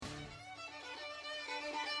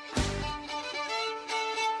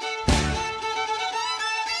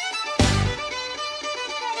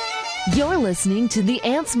You're listening to the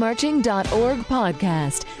AntsMarching.org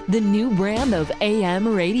podcast, the new brand of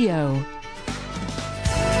AM radio.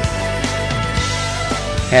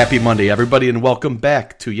 Happy Monday, everybody, and welcome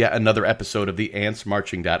back to yet another episode of the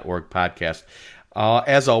AntsMarching.org podcast.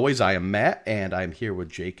 As always, I am Matt, and I'm here with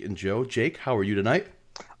Jake and Joe. Jake, how are you tonight?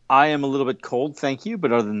 I am a little bit cold, thank you,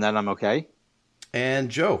 but other than that, I'm okay. And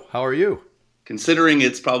Joe, how are you? Considering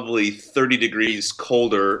it's probably 30 degrees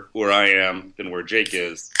colder where I am than where Jake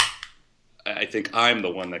is, I think I'm the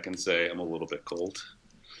one that can say I'm a little bit cold.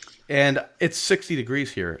 And it's 60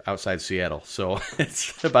 degrees here outside Seattle, so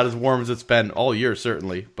it's about as warm as it's been all year,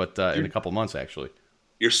 certainly, but in a couple months, actually.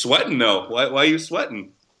 You're sweating, though. Why are you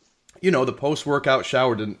sweating? You know, the post-workout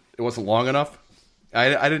shower, it wasn't long enough.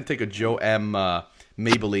 I didn't take a Joe M.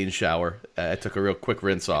 Maybelline shower. I took a real quick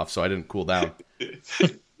rinse off, so I didn't cool down.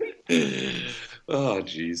 Oh,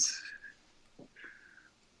 jeez.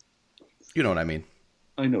 You know what I mean.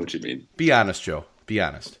 I know what you mean. Be honest, Joe. Be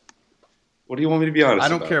honest. What do you want me to be honest I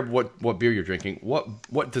don't about? care what beer you're drinking.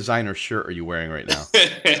 What designer shirt are you wearing right now?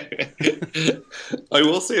 I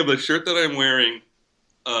will say the shirt that I'm wearing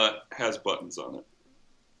has buttons on it.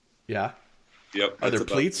 Yeah? Yep. Are there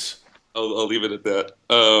pleats? I'll leave it at that.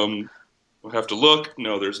 We'll have to look.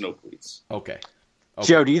 No, there's no pleats. Okay.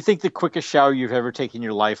 Joe, do you think the quickest shower you've ever taken in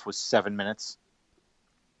your life was 7 minutes?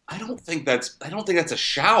 I don't think that's a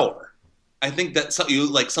shower. I think that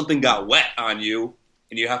something got wet on you,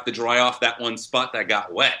 and you have to dry off that one spot that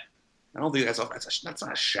got wet. I don't think that's not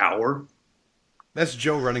a shower. That's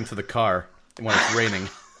Joe running to the car when it's raining.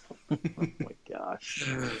 Oh my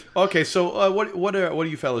gosh. Okay, so what are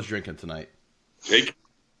you fellas drinking tonight? Jake?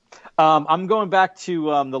 I'm going back to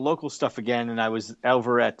the local stuff again, and I was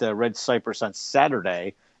over at Red Cypress on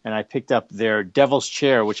Saturday, and I picked up their Devil's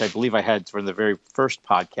Chair, which I believe I had from the very first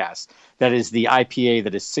podcast. That is the IPA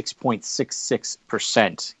that is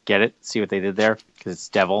 6.66%. Get it? See what they did there? Because it's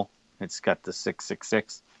Devil. It's got the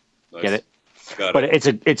 666. Nice. Get it? Got But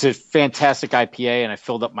it. it's a fantastic IPA, and I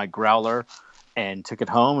filled up my growler and took it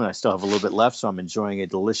home, and I still have a little bit left, so I'm enjoying a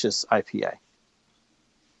delicious IPA.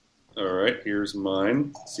 All right, here's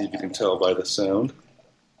mine. See if you can tell by the sound.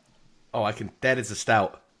 Oh, I can. That is a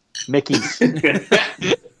stout. Mickey's.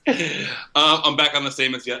 I'm back on the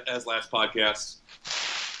same as last podcast.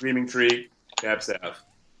 Screaming Tree, Cab Sav.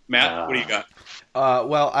 Matt, what do you got?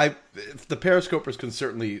 Well, the Periscopers can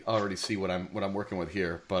certainly already see what I'm working with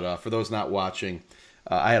here. But for those not watching,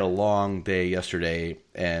 I had a long day yesterday,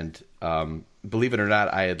 and believe it or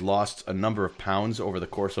not, I had lost a number of pounds over the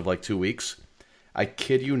course of like 2 weeks. I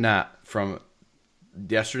kid you not, from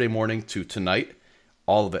yesterday morning to tonight,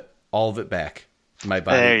 all of it back. My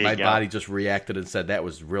body just reacted and said that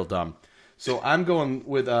was real dumb. So I'm going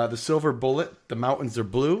with the Silver Bullet. The mountains are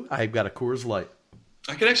blue. I've got a Coors Light.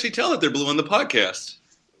 I can actually tell that they're blue on the podcast.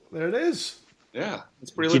 There it is. Yeah,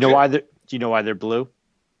 that's pretty Do you know why they're blue?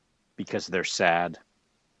 Because they're sad.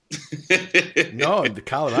 No, the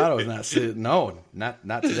Colorado is not. No,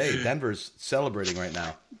 not today. Denver's celebrating right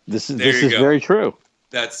now. This is very true.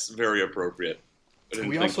 That's very appropriate.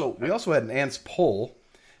 We also had an Ants poll.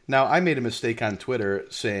 Now, I made a mistake on Twitter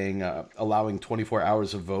saying allowing 24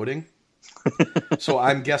 hours of voting. So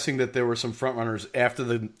I'm guessing that there were some front runners after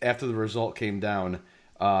the result came down,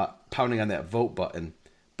 pounding on that vote button.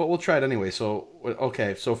 But we'll try it anyway. So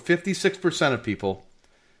 56% of people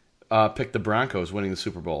picked the Broncos winning the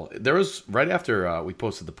Super Bowl. There was right after we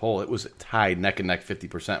posted the poll, it was tied neck and neck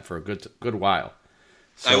 50% for a good while.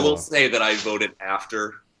 So, I will say that I voted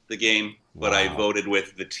after the game, but Wow. I voted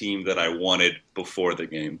with the team that I wanted before the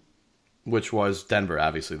game. which was Denver,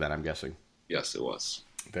 obviously. Then I'm guessing. Yes, it was.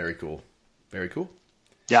 Very cool. Very cool.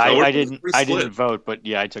 Yeah, So I pretty didn't split. vote, but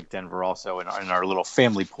yeah, I took Denver also in our little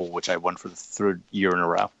family pool, which I won for the third year in a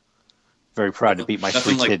row. Very proud to beat my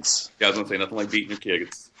Nothing three like- kids. Yeah, I was going to say, nothing like beating your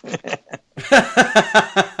kids.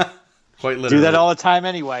 Quite literally. Do that all the time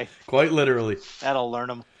anyway. Quite literally. That'll learn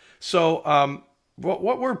them. So,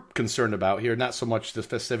 what we're concerned about here, not so much the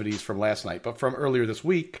festivities from last night, but from earlier this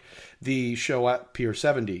week, the show at Pier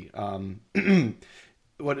 70.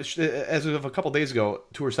 As of a couple days ago,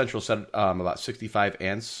 Tour Central said about 65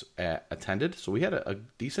 ants attended, so we had a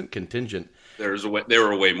decent contingent. There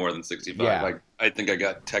were way more than 65. Yeah. I think I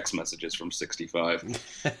got text messages from 65.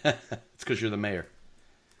 It's because you're the mayor.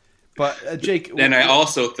 But Jake, And I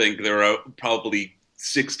also think there are probably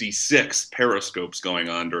 66 periscopes going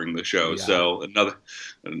on during the show. Yeah. So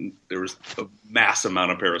there was a mass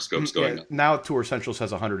amount of periscopes going on. now Tour Central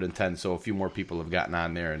says 110, so a few more people have gotten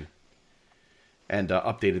on there and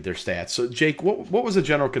updated their stats. So Jake, what was the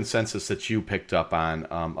general consensus that you picked up on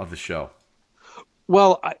of the show?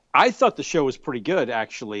 Well, I thought the show was pretty good,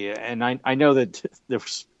 actually. And I know that there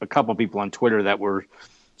was a couple of people on Twitter that were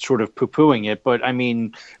sort of poo-pooing it. But, I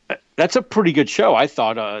mean, that's a pretty good show. I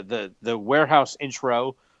thought the warehouse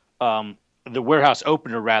intro, the warehouse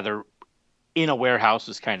opener, rather, in a warehouse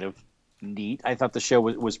is kind of neat. I thought the show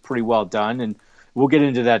was pretty well done. And we'll get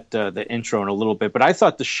into that the intro in a little bit. But I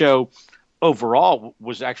thought the show overall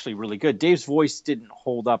was actually really good. Dave's voice didn't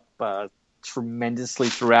hold up tremendously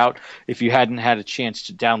throughout. If you hadn't had a chance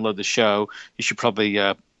to download the show, you should probably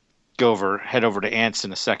head over to Ants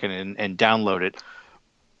in a second and download it.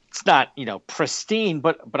 It's not pristine,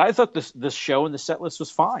 but I thought this show and the set list was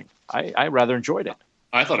fine. I rather enjoyed it.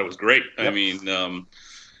 I thought it was great. Yep.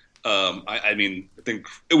 I think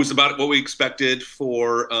it was about what we expected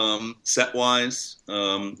for set wise.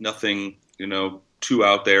 Nothing too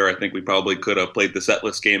out there. I think we probably could have played the set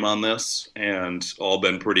list game on this and all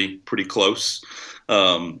been pretty close.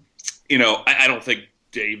 I don't think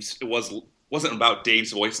it wasn't about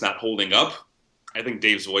Dave's voice not holding up. I think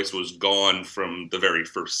Dave's voice was gone from the very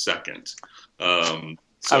first second. I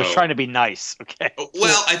was trying to be nice. Okay.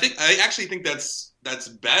 Well, I actually think that's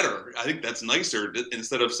better. I think that's nicer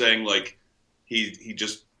instead of saying like he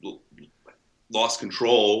just lost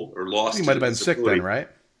control or lost. He might have been sick then, right?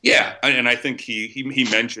 Yeah, and I think he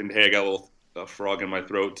mentioned, hey, I got a little frog in my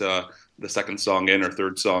throat the second song in or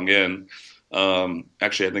third song in.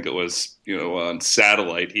 Actually, I think it was on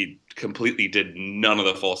Satellite. He completely did none of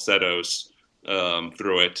the falsettos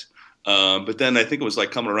through it. But then I think it was like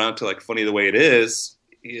coming around to like Funny the Way It Is.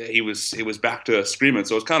 He was back to screaming.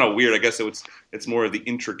 So it's kind of weird. I guess it's more of the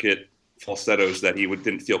intricate falsettos that he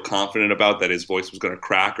didn't feel confident about, that his voice was going to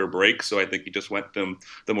crack or break. So I think he just went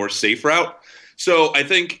the more safe route. So I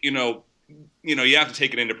think, you have to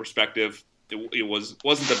take it into perspective. It wasn't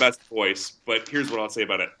the best voice, but here's what I'll say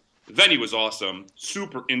about it. The venue was awesome,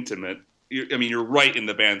 super intimate. You're right in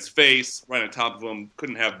the band's face, right on top of them.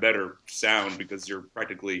 Couldn't have better sound because you're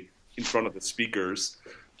practically in front of the speakers.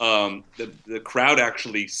 The crowd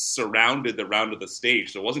actually surrounded the round of the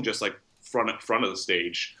stage, so it wasn't just like front of the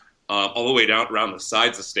stage, all the way down around the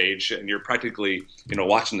sides of the stage, and you're practically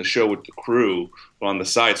watching the show with the crew on the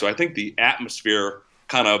side. So I think the atmosphere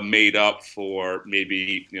kind of made up for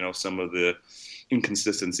maybe some of the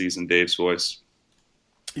inconsistencies in Dave's voice.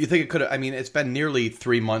 You think it could have? It's been nearly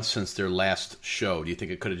 3 months since their last show. Do you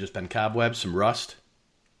think it could have just been cobwebs, some rust?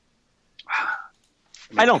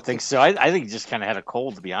 I don't think so. I think he just kind of had a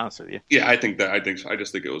cold, to be honest with you. Yeah, I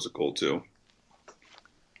just think it was a cold too.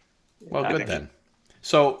 Well, good then.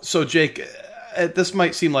 So Jake, this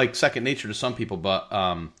might seem like second nature to some people, but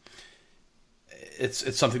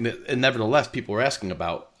it's something that, and nevertheless, people were asking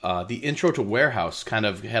about. The intro to Warehouse kind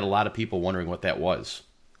of had a lot of people wondering what that was.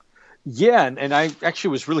 Yeah, and I actually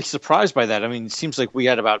was really surprised by that. It seems like we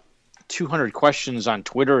had about 200 questions on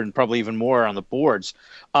Twitter and probably even more on the boards.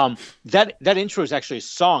 That intro is actually a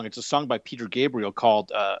song. It's a song by Peter Gabriel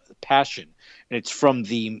called Passion, and it's from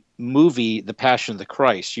the movie The Passion of the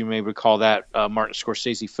Christ. You may recall that Martin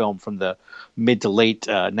Scorsese film from the mid to late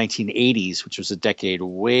 1980s, which was a decade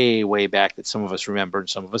way, way back that some of us remember and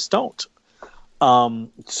some of us don't.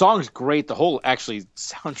 Song's great. The whole actually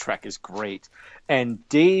soundtrack is great. And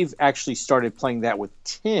Dave actually started playing that with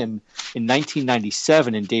Tim in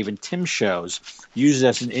 1997 in Dave and Tim shows, used it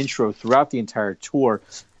as an intro throughout the entire tour.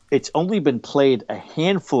 It's only been played a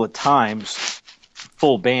handful of times,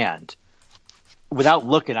 full band. Without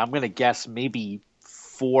looking, I'm going to guess maybe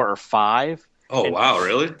 4 or 5. Oh, wow,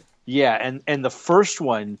 really? Yeah, and the first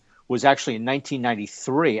one was actually in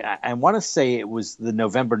 1993. I want to say it was the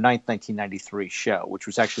November 9th, 1993 show, which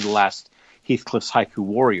was actually the last Heathcliff's Haiku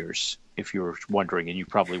Warriors, if you were wondering, and you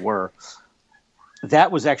probably were.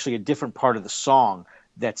 That was actually a different part of the song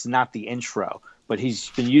that's not the intro, but he's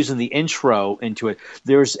been using the intro into it.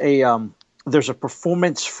 There's a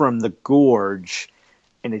performance from The Gorge,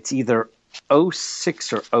 and it's either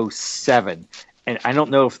 06 or 07, and I don't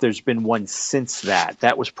know if there's been one since that.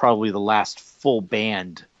 That was probably the last full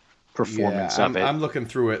band performance of it. I'm looking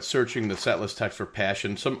through it, searching the setlist text for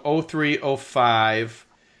Passion. Some 03, 05.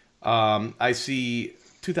 I see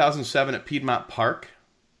 2007 at Piedmont Park.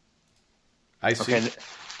 I see. Okay,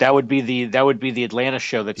 that would be the Atlanta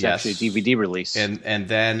show that's actually a DVD release. And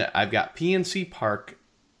then I've got PNC Park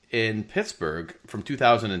in Pittsburgh from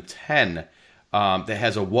 2010 that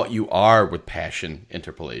has a What You Are with Passion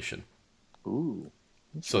interpolation. Ooh.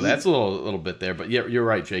 So that's a little bit there, but yeah, you're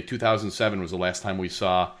right, Jake. 2007 was the last time we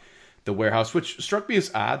saw the Warehouse, which struck me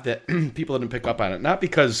as odd that people didn't pick up on it. Not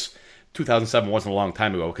because 2007 wasn't a long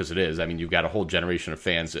time ago, because it is. You've got a whole generation of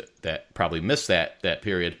fans that probably missed that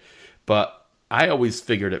period. But I always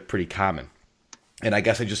figured it pretty common. And I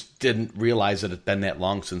guess I just didn't realize that it had been that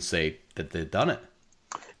long since they'd done it.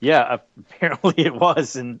 Yeah, apparently it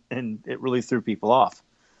was, and it really threw people off.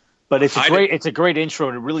 But it's a great intro,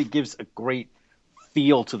 and it really gives a great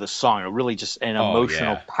feel to the song. It really just an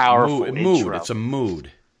emotional, powerful intro. It's a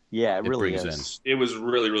mood. Yeah, it really is. It was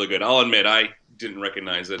really, really good. I'll admit, I didn't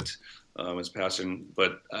recognize it as Passion,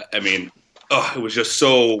 but I mean, it was just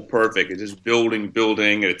so perfect. It's just building,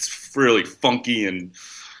 and it's really funky and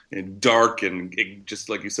dark, and it, just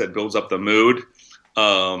like you said, builds up the mood.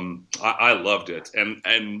 I loved it.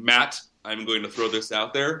 And Matt, I'm going to throw this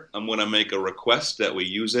out there. I'm going to make a request that we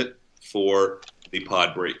use it for the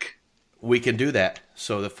pod break. We can do that.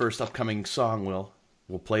 So the first upcoming song,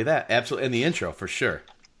 we'll play that. Absolutely. And the intro, for sure.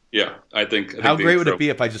 Yeah, I think How great would it be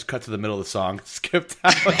if I just cut to the middle of the song, skipped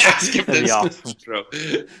out? Skip this intro.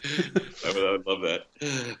 I would love that.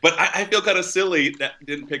 But I feel kind of silly that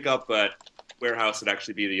didn't pick up that Warehouse would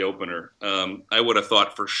actually be the opener. I would have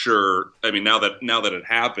thought for sure. I mean, now that it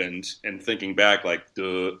happened, and thinking back, like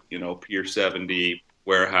Pier 70,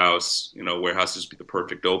 Warehouse, Warehouse would be the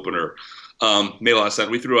perfect opener. Made a lot of sense.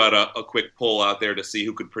 We threw out a quick poll out there to see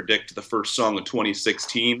who could predict the first song of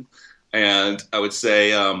 2016, and I would say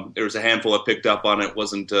there was a handful that picked up on it.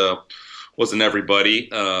 Wasn't everybody,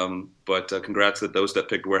 but congrats to those that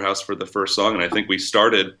picked Warehouse for the first song. And I think we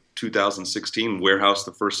started 2016 Warehouse.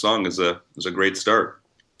 The first song is a great start.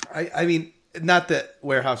 I mean, not that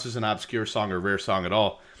Warehouse is an obscure song or rare song at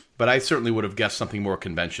all, but I certainly would have guessed something more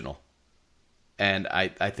conventional. And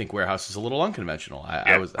I think Warehouse is a little unconventional.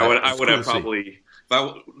 I would have probably, if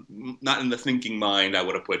I not in the thinking mind, I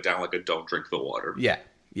would have put down like a "Don't Drink the Water." Yeah.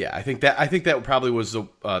 I think that probably was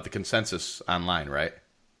the consensus online, right?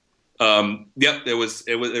 Yep, there was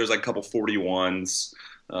like a couple 41s.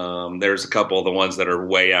 There's a couple of the ones that are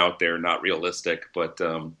way out there, not realistic, but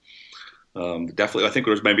definitely, I think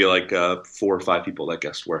there was maybe like 4 or 5 people that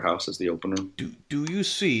guessed Warehouse as the opener. Do you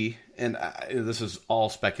see, and this is all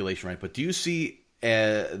speculation, right? But do you see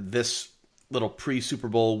this little pre-Super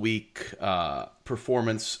Bowl week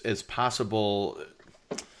performance as possible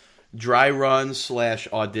dry run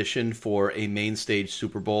 / audition for a main stage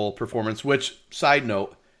Super Bowl performance? Which, side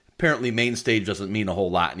note, apparently main stage doesn't mean a whole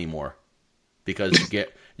lot anymore, because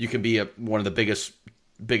you can be one of the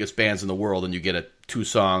biggest bands in the world and you get a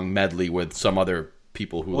 2-song medley with some other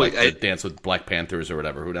people who to dance with Black Panthers or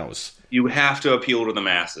whatever. Who knows? You have to appeal to the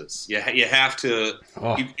masses. You have to.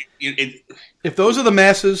 Oh. If those are the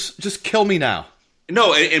masses, just kill me now.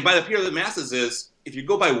 No, and by the appeal to the masses is if you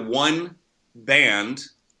go by one band,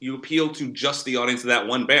 you appeal to just the audience of that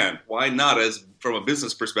one band. Why not, as from a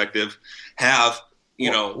business perspective, have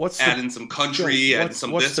add in some country, add in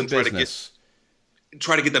some this, and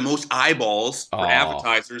try to get the most eyeballs for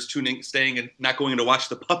advertisers staying and not going to watch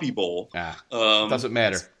the Puppy Bowl. Doesn't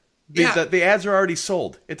matter. The ads are already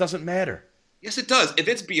sold. It doesn't matter. Yes, it does. If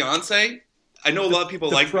it's Beyonce, I know a lot of people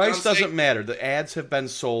like Beyonce. The price doesn't matter. The ads have been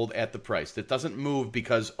sold at the price. It doesn't move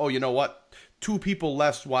because, you know what? 2 people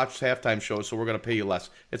less watched halftime shows, so we're going to pay you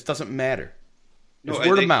less. It doesn't matter. It's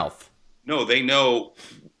word of mouth. No, they know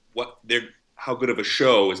how good of a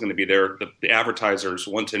show is going to be there. The advertisers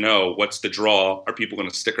want to know what's the draw. Are people going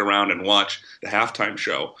to stick around and watch the halftime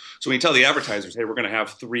show? So when you tell the advertisers, hey, we're going to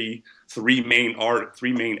have three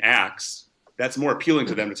main acts, that's more appealing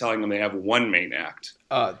to them to telling them they have one main act.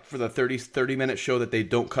 For the 30-minute show that they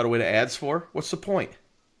don't cut away to ads for? What's the point?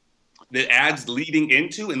 The ads leading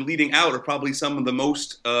into and leading out are probably some of the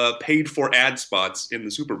most paid-for ad spots in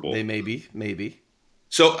the Super Bowl. They may be.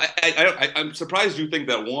 So I'm surprised you think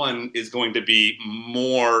that one is going to be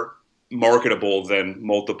more marketable than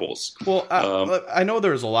multiples. Well, I know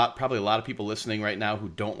there's probably a lot of people listening right now who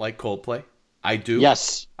don't like Coldplay. I do.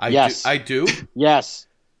 Yes. I do. Yes.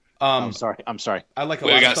 I'm sorry. I like.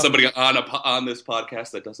 We got somebody on this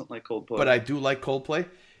podcast that doesn't like Coldplay, but I do like Coldplay.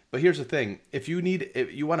 But here's the thing: if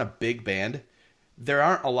you want a big band, there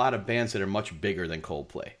aren't a lot of bands that are much bigger than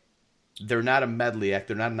Coldplay. They're not a medley act.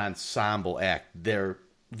 They're not an ensemble act. They're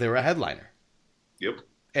a headliner. Yep.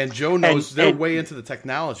 And Joe knows they're way into the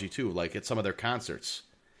technology too, like at some of their concerts.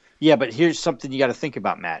 Yeah, but here's something you got to think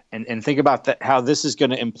about, Matt, and think about how this is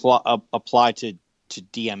going to apply to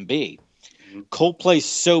DMB. Mm-hmm. Coldplay's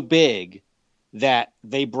so big that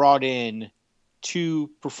they brought in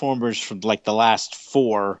 2 performers from like the last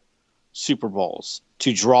 4 Super Bowls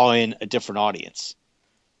to draw in a different audience.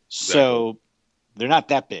 So they're not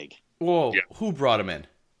that big. Whoa, yeah. Who brought him in?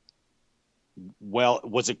 Well,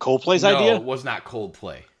 was it Coldplay's idea? No, it was not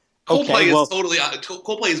Coldplay.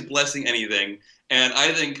 Coldplay is blessing anything, and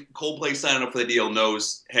I think Coldplay signing up for the deal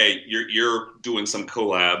knows, hey, you're doing some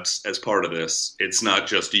collabs as part of this. It's not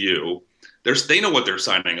just you. They know what they're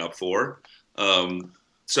signing up for.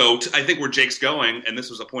 I think where Jake's going, and this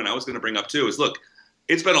was a point I was going to bring up too, is look,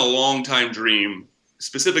 it's been a long time dream,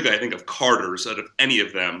 specifically I think of Carter's, out of any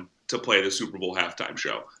of them, to play the Super Bowl halftime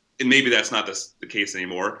show. And maybe that's not the case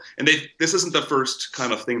anymore. And this isn't the first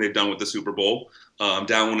kind of thing they've done with the Super Bowl.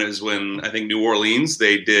 Down is when I think New Orleans,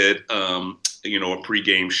 they did a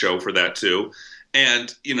pregame show for that too.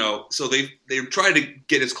 And, so they've tried to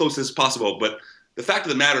get as close as possible. But the fact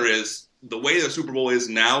of the matter is, the way the Super Bowl is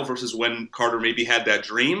now versus when Carter maybe had that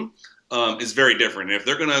dream is very different. And if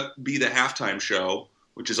they're going to be the halftime show,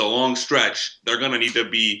 which is a long stretch, they're going to need to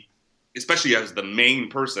be, especially as the main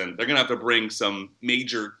person, they're going to have to bring some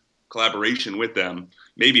major collaboration with them.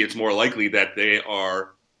 Maybe it's more likely that they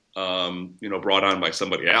are, brought on by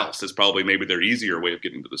somebody else. It's probably maybe their easier way of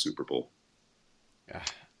getting to the Super Bowl.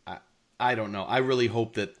 I don't know. I really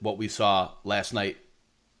hope that what we saw last night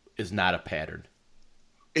is not a pattern.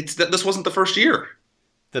 This wasn't the first year.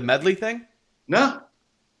 The medley thing? No,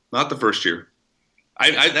 not the first year.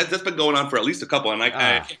 That's been going on for at least a couple, and I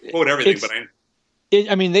can't quote everything,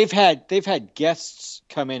 but they've had guests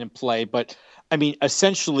come in and play, but I mean,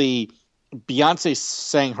 essentially, Beyonce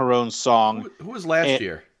sang her own song. Who was last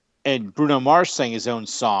year? And Bruno Mars sang his own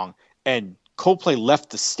song, and Coldplay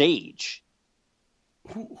left the stage.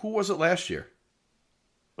 Who was it last year?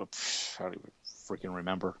 I don't even freaking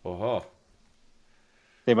remember. Oh.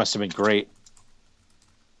 They must have been great.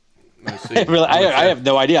 Let's see. I have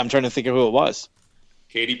no idea. I'm trying to think of who it was.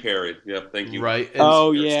 Katy Perry. Yep, thank you. Right.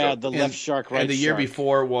 The left shark, right. And the year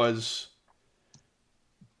before was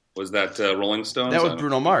that Rolling Stones? That was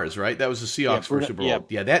Bruno Mars, right? That was the Seahawks for Super Bowl.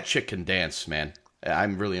 Yeah, that chick can dance, man.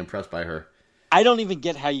 I'm really impressed by her. I don't even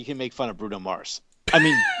get how you can make fun of Bruno Mars. I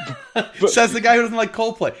mean, says the guy who doesn't like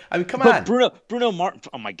Coldplay. I mean, come on. Bruno Mars.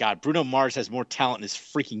 Oh my God, Bruno Mars has more talent in his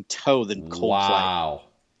freaking toe than Coldplay. Wow.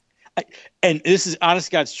 And this is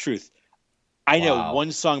honest God's truth. I know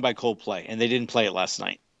one song by Coldplay, and they didn't play it last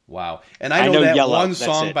night. Wow. And I know that Yellow, one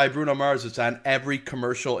song by Bruno Mars that's on every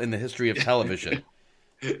commercial in the history of television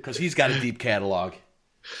because he's got a deep catalog.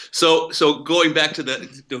 So going back to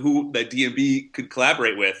the who that DMB could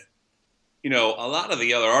collaborate with, a lot of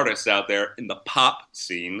the other artists out there in the pop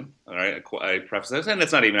scene, all right, I preface this, and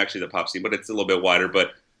it's not even actually the pop scene, but it's a little bit wider,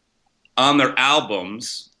 but on their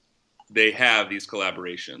albums, they have these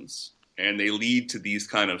collaborations, and they lead to these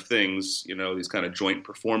kind of things, these kind of joint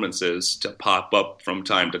performances to pop up from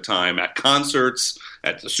time to time at concerts,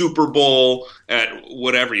 at the Super Bowl, at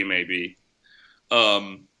whatever you may be.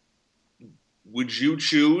 Would you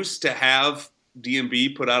choose to have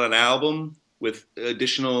DMB put out an album with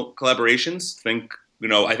additional collaborations?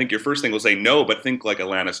 I think your first thing will say no, but think like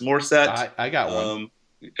Alanis Morissette. I got one.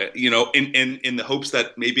 In the hopes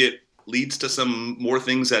that maybe it leads to some more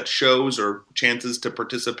things at shows or chances to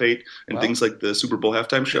participate in things like the Super Bowl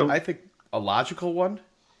halftime show. I think a logical one,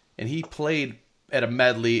 and he played at a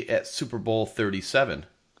medley at Super Bowl 37,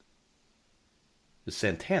 is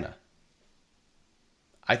Santana.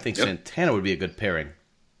 I think Santana would be a good pairing.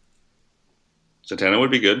 Santana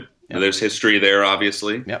would be good. Yep. There's history there,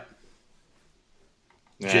 obviously. Yep.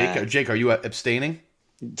 Jake, are you abstaining?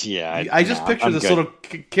 Yeah. I just picture this little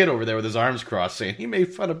kid over there with his arms crossed saying, he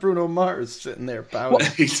made fun of Bruno Mars sitting there pouting. Well,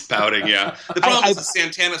 he's pouting, yeah. The problem is that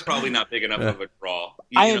Santana's probably not big enough of a draw.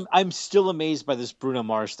 I'm still amazed by this Bruno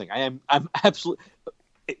Mars thing. I'm absolutely...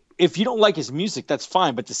 If you don't like his music, that's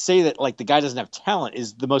fine. But to say that like the guy doesn't have talent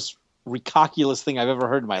is the most ridiculous thing I've ever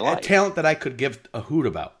heard in my life. A talent that I could give a hoot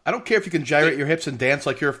about. I don't care if you can gyrate your hips and dance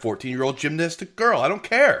like you're a 14-year-old gymnastic girl. I don't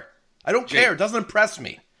care. It doesn't impress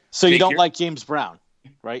me. So you don't like James Brown,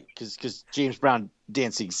 right? Because James Brown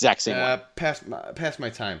danced the exact same way. Past my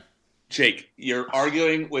time. Jake, you're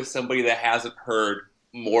arguing with somebody that hasn't heard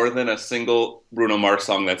more than a single Bruno Mars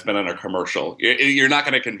song that's been on a commercial. You're not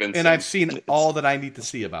going to convince him. And I've seen all that I need to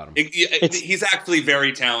see about him. He's actually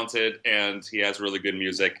very talented, and he has really good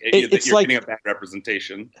music. You're getting a bad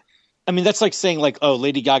representation. I mean, that's like saying, like, oh,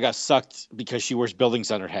 Lady Gaga sucked because she wears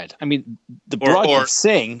buildings on her head. I mean, the broad can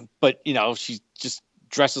sing, but, she just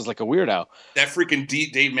dresses like a weirdo. That freaking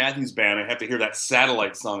Dave Matthews Band, I have to hear that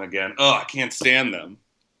Satellite song again. Oh, I can't stand them.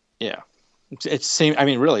 Yeah. It's same. I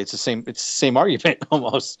mean, really, it's the same. It's the same argument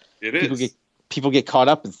almost. It is. People get caught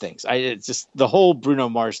up in things. It's just the whole Bruno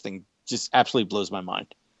Mars thing just absolutely blows my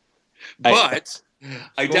mind. But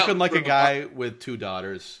I doubt like a guy with two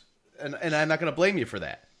daughters, and I'm not going to blame you for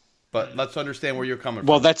that. But let's understand where you're coming from.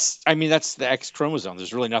 Well, that's the X chromosome.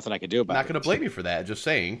 There's really nothing I can do about it. I'm not going to blame you for that. Just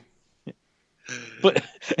saying. But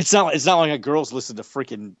it's not like girls listen to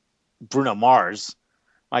freaking Bruno Mars.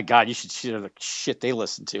 My God, you should see the shit they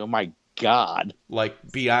listen to. Oh my God. Like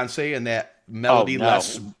Beyonce and that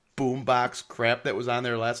melody-less boombox crap that was on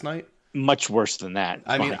there last night? much worse than that.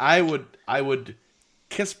 I mean, I would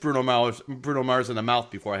kiss Bruno Mars in the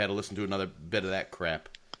mouth before I had to listen to another bit of that crap.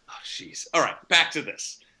 Oh, jeez. All right, back to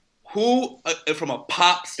this. Who, from a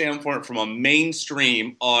pop standpoint, from a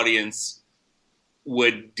mainstream audience,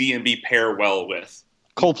 would DMB pair well with?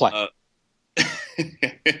 Coldplay.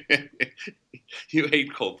 You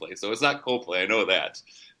hate Coldplay, so it's not Coldplay. I know that.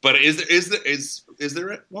 But is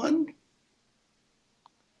there one?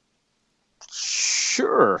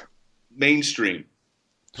 Sure. Mainstream.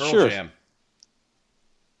 Pearl Jam.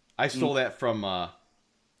 I stole that from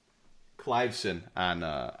Cliveson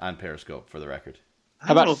on Periscope, for the record.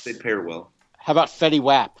 I don't know if they pair well. How about Fetty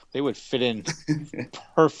Wap? They would fit in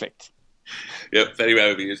perfect. Yep, Fetty Wap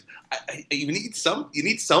would be used. You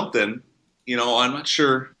need something. You know, I'm not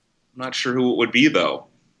sure who it would be though.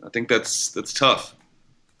 I think that's tough.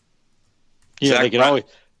 Yeah, they could always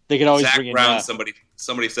Zach bring in Brown.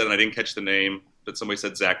 Somebody said, and I didn't catch the name, but somebody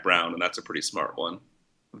said Zach Brown, and that's a pretty smart one.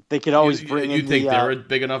 They could always bring in. You think they're a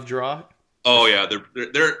big enough draw? Oh yeah,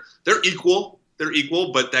 they're equal. They're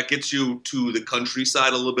equal, but that gets you to the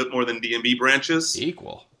countryside a little bit more than DMB branches.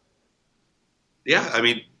 Equal. Yeah, I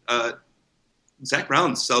mean, Zach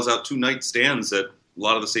Brown sells out 2-night stands at a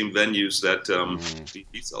lot of the same venues that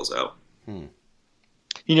DMB sells out.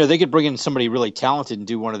 You know, they could bring in somebody really talented and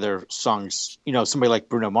do one of their songs. You know, somebody like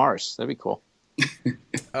Bruno Mars. That'd be cool.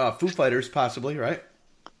 Foo Fighters, possibly, right?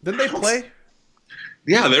 Didn't they play?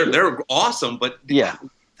 Yeah, they're awesome, but yeah,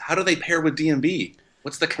 how do they pair with DMB?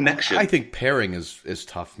 What's the connection? I think pairing is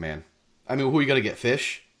tough, man. I mean, who are you going to get?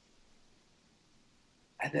 Fish?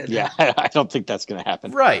 Yeah, I don't think that's going to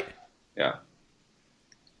happen. Right. Yeah.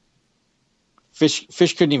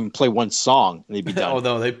 Fish couldn't even play one song and they'd be done. Oh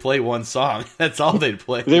no, they'd play one song. That's all they'd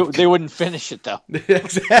play. They wouldn't finish it though.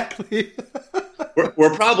 Exactly.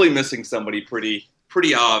 we're probably missing somebody pretty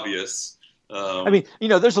obvious. I mean, you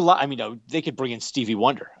know, there's a lot. I mean, you know, they could bring in Stevie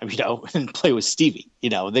Wonder, you know, and play with Stevie. You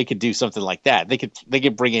know, they could do something like that. They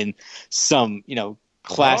could bring in some, you know,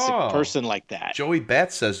 classic person like that. Joey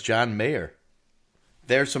Batts says John Mayer.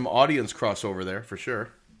 There's some audience crossover there for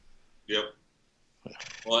sure. Yep.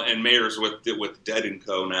 Well, and Mayer's with Dead &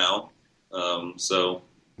 Co. now, so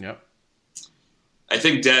yep. I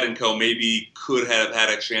think Dead & Co. maybe could have had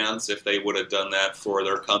a chance if they would have done that for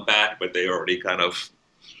their comeback, but they already kind of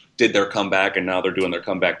did their comeback, and now they're doing their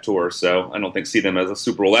comeback tour. So I don't see them as a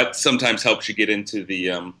Super Bowl. That sometimes helps you get into the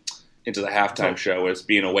halftime show as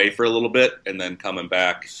being away for a little bit and then coming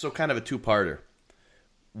back. So kind of a two-parter.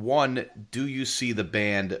 One, do you see the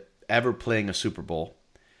band ever playing a Super Bowl?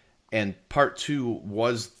 And part two,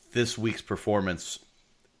 was this week's performance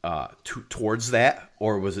towards that,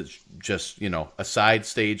 or was it just, you know, a side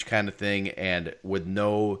stage kind of thing and with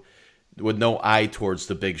no eye towards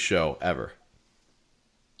the big show ever?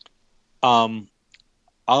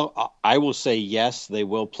 I will say yes, they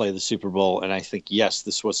will play the Super Bowl, and I think yes,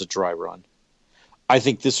 this was a dry run. I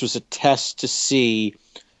think this was a test to see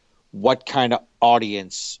what kind of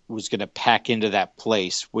audience was going to pack into that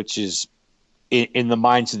place, which is in the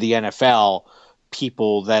minds of the NFL,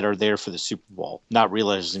 people that are there for the Super Bowl, not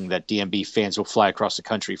realizing that DMB fans will fly across the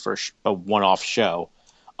country for a one-off show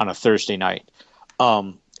on a Thursday night.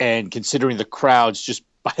 And considering the crowds, just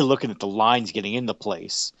by looking at the lines getting in the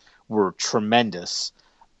place, were tremendous,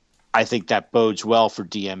 I think that bodes well for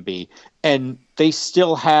DMB. And they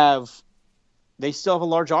still have a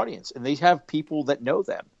large audience, and they have people that know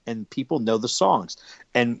them, and people know the songs.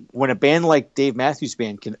 And when a band like Dave Matthews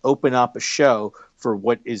Band can open up a show for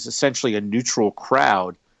what is essentially a neutral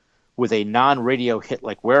crowd with a non-radio hit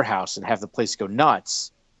like Warehouse and have the place go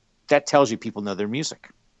nuts, that tells you people know their music.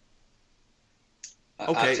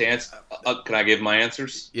 Okay. Can I give my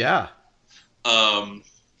answers? Yeah. DMB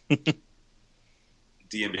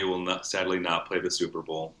will sadly not play the Super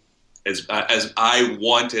Bowl. As I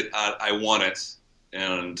want it, I want it,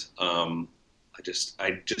 and I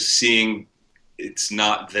just seeing it's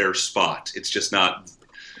not their spot. It's just not.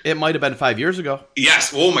 It might have been 5 years ago.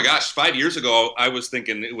 Yes. Oh my gosh, 5 years ago, I was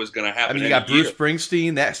thinking it was going to happen. I mean, you got Bruce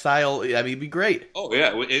Springsteen, that style. I mean, it'd be great. Oh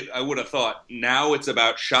yeah, I would have thought. Now it's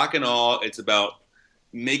about shock and awe. It's about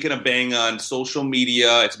making a bang on social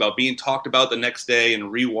media. It's about being talked about the next day and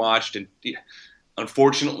rewatched. And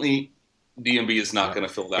unfortunately, DMB is not going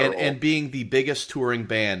to fill that role. And being the biggest touring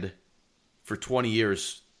band for 20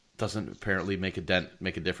 years doesn't apparently make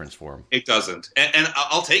a difference for him. It doesn't. And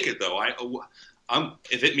I'll take it, though.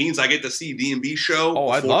 If it means I get to see DMB show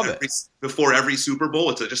I'd love it. Before every Super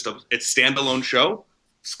Bowl, it's standalone show,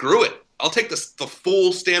 screw it. I'll take the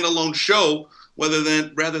full standalone show rather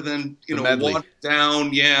than watered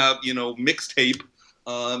down, mixtape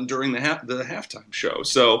during the halftime show.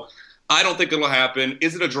 So I don't think it'll happen.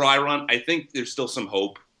 Is it a dry run? I think there's still some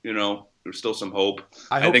hope. There's still some hope.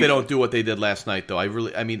 I hope they don't do what they did last night, though. I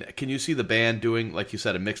mean, can you see the band doing, like you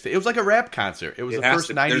said, a mixtape? It was like a rap concert. It was the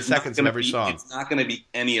first 90 seconds of every song. It's not going to be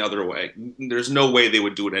any other way. There's no way they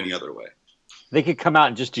would do it any other way. They could come out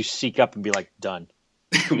and just do Seek Up and be like, done.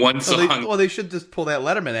 One song. They should just pull that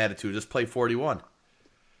Letterman attitude. Just play 41.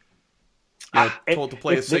 Told to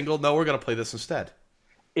play a single. No, we're going to play this instead.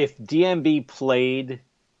 If DMB played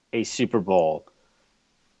a Super Bowl,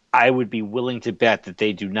 I would be willing to bet that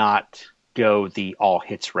they do not go the all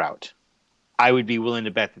hits route. I would be willing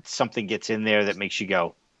to bet that something gets in there that makes you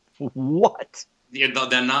go, what? Yeah,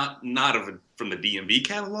 they're not from the DMB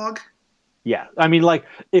catalog? Yeah. I mean, like,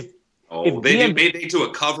 if they do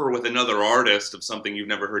a cover with another artist of something you've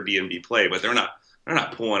never heard DMB play, but they're not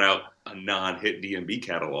pulling out a non-hit DMB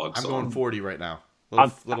catalog song. I'm going 40 right now.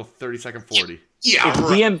 Little 30-second 40.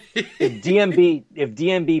 Yeah, if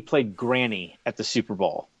DMB played Granny at the Super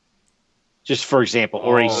Bowl, just for example,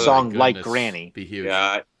 or a song like Granny, be huge.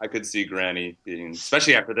 Yeah, I could see Granny being,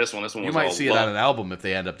 especially after this one. This one you might see it on an album if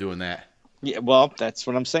they end up doing that. Yeah, well, that's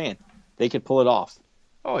what I'm saying. They could pull it off.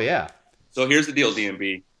 Oh yeah. So here's the deal,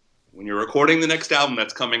 DMB. When you're recording the next album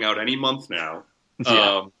that's coming out any month now,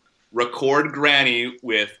 record Granny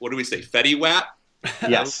with, what do we say, Fetty Wap?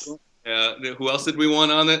 Yes. Who else did we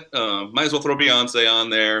want on it? Might as well throw Beyonce on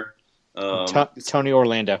there. Tony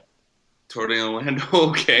Orlando. Tony Orlando,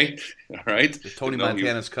 okay. All right. Tony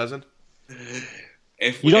Montana's cousin?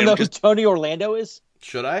 You don't know who Tony Orlando is?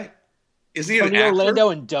 Should I? Is he Tony an actor? Orlando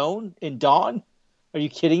in Dawn? Are you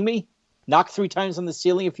kidding me? Knock 3 times on the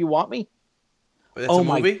ceiling if you want me? That's a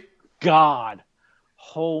movie? My God.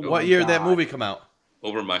 What year did that movie come out?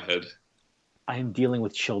 Over my head. I am dealing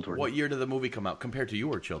with children. What year did the movie come out compared to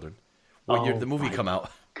your children? What year did the movie come out?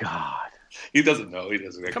 God. He doesn't know. He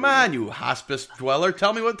doesn't. Come on, you hospice dweller.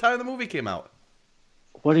 Tell me what time the movie came out.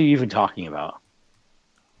 What are you even talking about?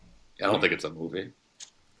 I don't think it's a movie.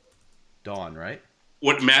 Dawn, right?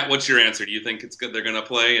 Matt, what's your answer? Do you think it's good they're going to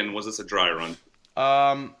play, and was this a dry run?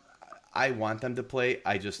 I want them to play.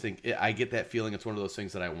 I just think I get that feeling it's one of those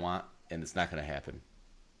things that I want, and it's not going to happen.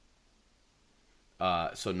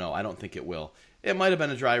 So no, I don't think it will. It might have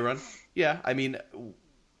been a dry run. Yeah, I mean,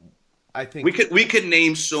 I think we could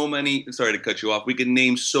name so many. Sorry to cut you off. We could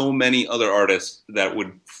name so many other artists that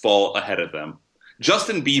would fall ahead of them.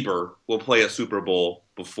 Justin Bieber will play a Super Bowl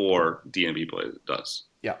before DMB does.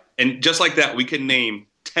 Yeah, and just like that, we can name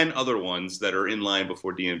 10 other ones that are in line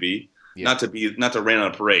before DMB. Yeah. Not to rain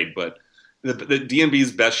on a parade, but the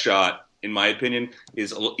DMB's best shot, in my opinion,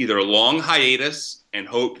 is either a long hiatus and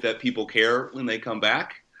hope that people care when they come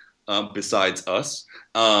back, besides us,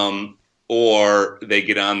 or they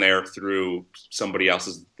get on there through somebody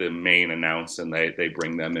else's the main announce and they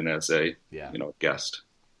bring them in as a guest.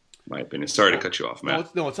 In my opinion. Sorry to cut you off,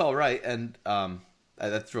 Matt. No, it's all right, and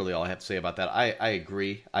that's really all I have to say about that. I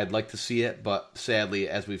agree. I'd like to see it, but sadly,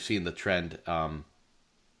 as we've seen the trend,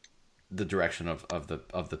 the direction of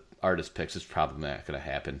the artist picks is probably not going to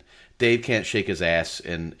happen. Dave can't shake his ass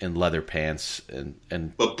in leather pants,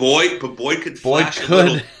 but Boyd could flash a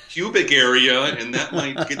little pubic area, and that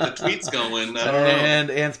might get the tweets going. I don't know.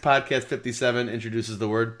 And Ant's podcast 57 introduces the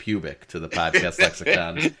word pubic to the podcast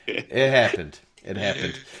lexicon. It happened.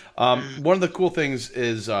 One of the cool things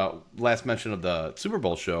is last mention of the Super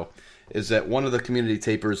Bowl show is that one of the community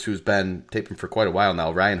tapers who's been taping for quite a while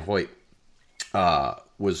now, Ryan Hoyt,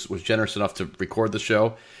 was generous enough to record the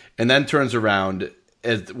show, and then turns around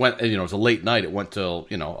it was a late night. It went till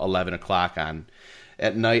 11 o'clock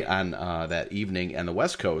at night on that evening on the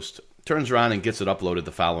West Coast. Turns around and gets it uploaded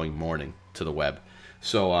the following morning to the web.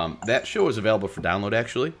 So that show is available for download.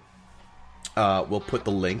 Actually, we'll put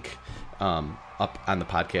the link up on the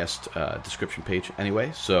podcast description page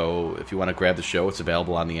anyway. So if you want to grab the show, it's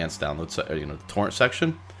available on the Ants download, the torrent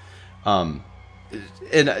section. And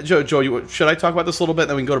Joe, should I talk about this a little bit, and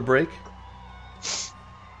then we can go to break?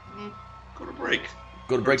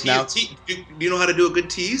 Go to break now. Do you know how to do a good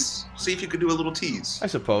tease? See if you could do a little tease. I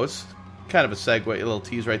suppose. Kind of a segue, a little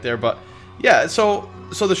tease right there. But yeah, so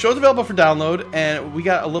the show's available for download, and we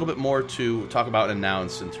got a little bit more to talk about and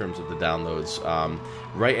announce in terms of the downloads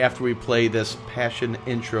right after we play this Passion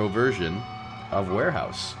intro version of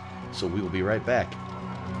Warehouse. So we will be right back.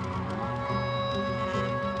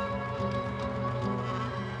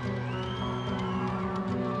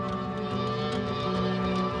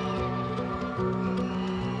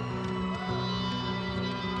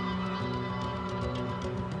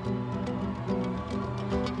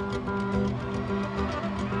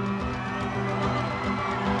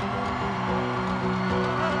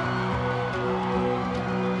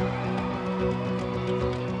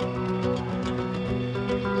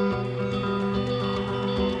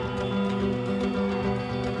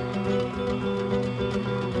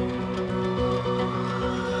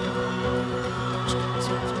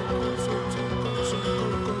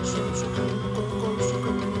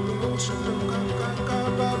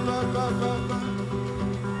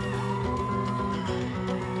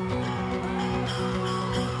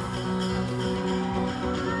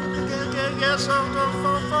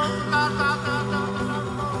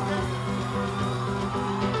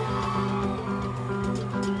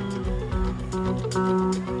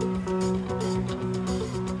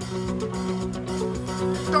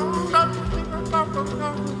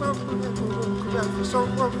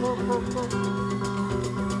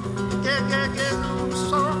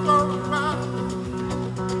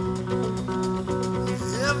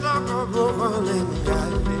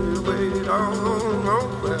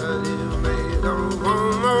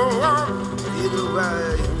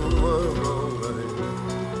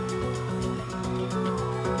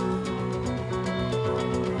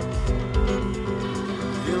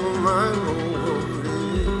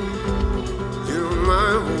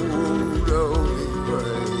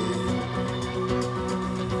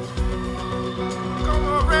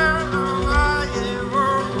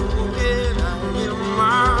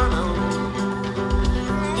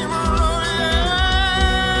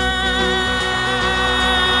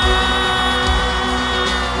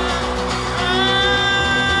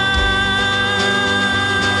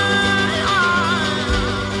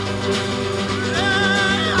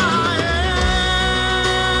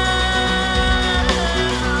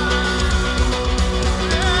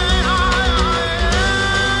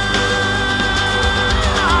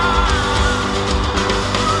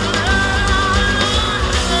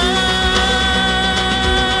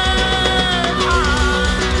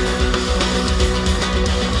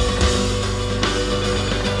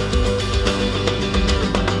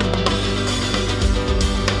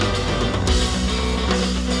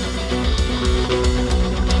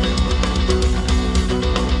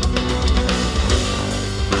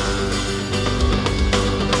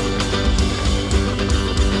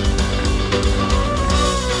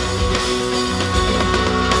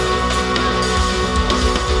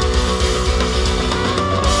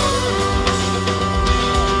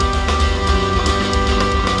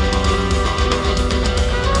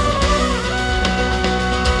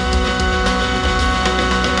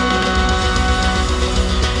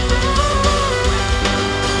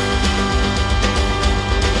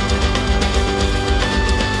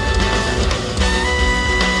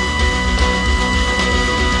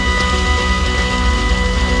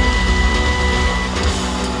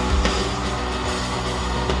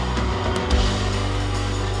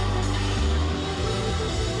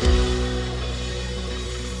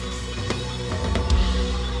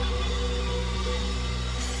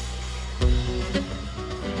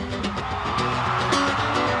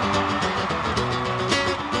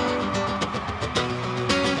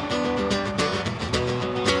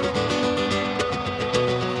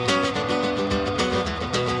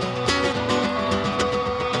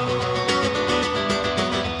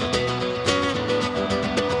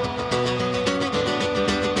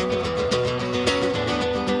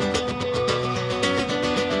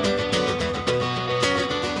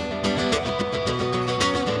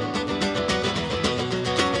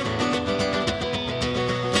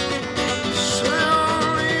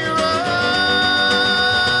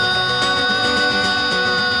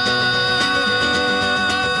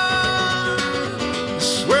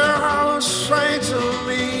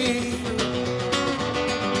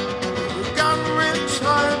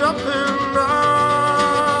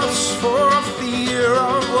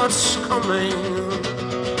 what's coming.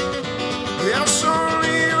 Yes,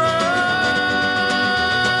 only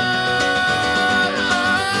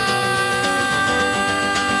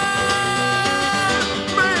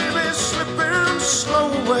maybe slipping slow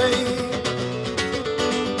away.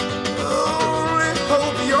 Only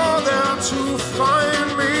hope you're there to find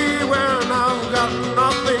me when I've got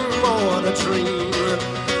nothing more to dream.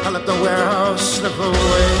 I let the warehouse slip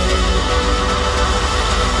away.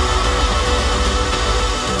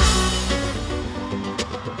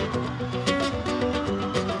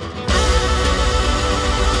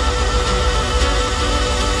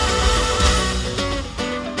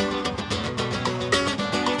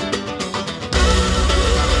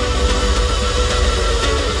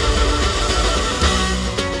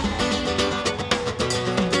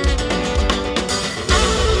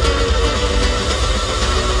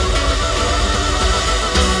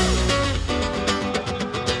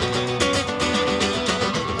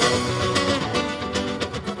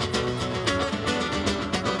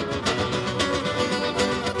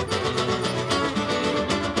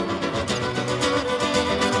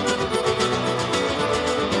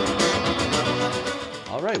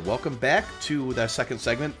 Welcome back to the second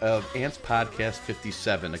segment of Ants Podcast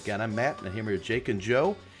 57. Again, I'm Matt, and I'm here with Jake and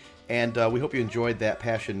Joe. And we hope you enjoyed that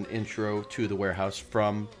passion intro to the Warehouse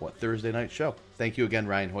from Thursday night show. Thank you again,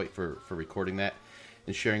 Ryan Hoyt, for recording that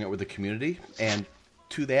and sharing it with the community. And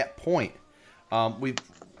to that point,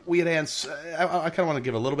 we had answered. I kind of want to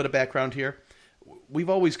give a little bit of background here. We've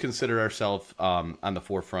always considered ourselves on the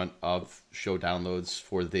forefront of show downloads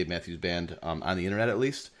for the Dave Matthews Band, on the internet at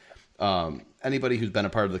least. Anybody who's been a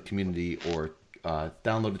part of the community or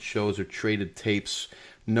downloaded shows or traded tapes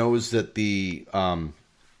knows that the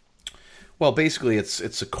basically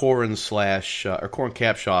it's a Corin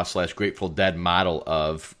Capshaw / Grateful Dead model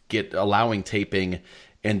of allowing taping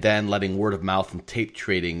and then letting word of mouth and tape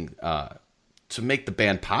trading to make the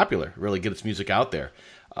band popular, really get its music out there,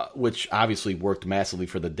 which obviously worked massively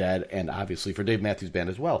for the Dead and obviously for Dave Matthews Band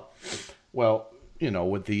as well. Well,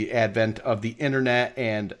 with the advent of the internet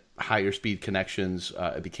and higher speed connections,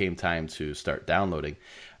 it became time to start downloading.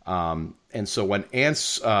 And so when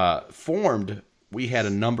Ants formed, we had a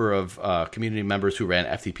number of community members who ran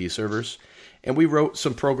FTP servers, and we wrote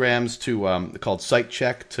some programs called Site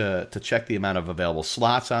Check to check the amount of available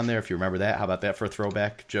slots on there, if you remember that. How about that for a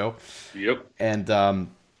throwback, Joe? Yep. And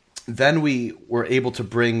then we were able to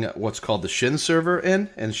bring what's called the Shin server in,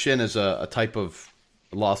 and Shin is a type of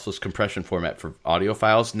lossless compression format for audio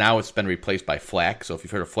files. Now it's been replaced by FLAC, so if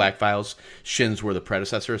you've heard of FLAC files, Shins were the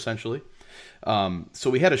predecessor, essentially.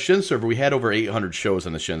 So we had a Shin server. We had over 800 shows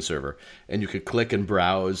on the Shin server, and you could click and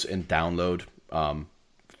browse and download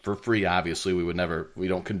for free. Obviously, we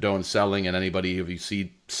don't condone selling, and anybody if you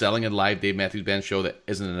see selling a live Dave Matthews Band show that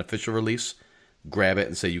isn't an official release, grab it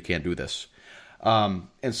and say you can't do this. And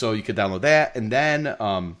so you could download that, and then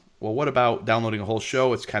what about downloading a whole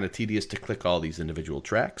show? It's kind of tedious to click all these individual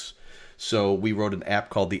tracks. So we wrote an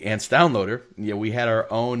app called the Ants Downloader. Yeah, we had our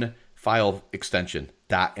own file extension,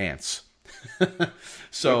 .ants.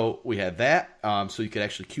 So we had that, so you could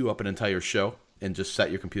actually queue up an entire show and just set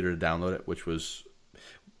your computer to download it, which was,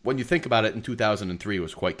 when you think about it, in 2003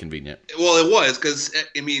 was quite convenient. Well, it was, because,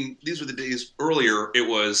 these were the days earlier, it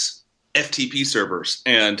was FTP servers,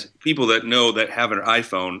 and people that have an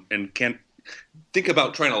iPhone and can't think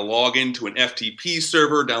about trying to log into an FTP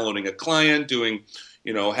server, downloading a client, doing,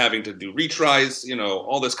 having to do retries,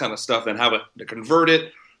 all this kind of stuff, and how to convert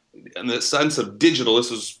it. In the sense of digital,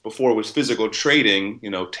 this was before it was physical trading,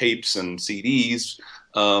 tapes and CDs.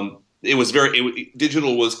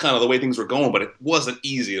 Digital was kind of the way things were going, but it wasn't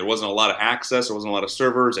easy. There wasn't a lot of access. There wasn't a lot of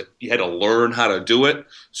servers. You had to learn how to do it.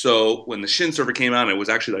 So when the Shin server came out, it was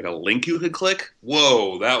actually like a link you could click.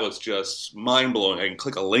 Whoa, that was just mind-blowing. I can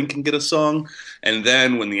click a link and get a song. And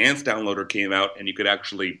then when the Ants Downloader came out and you could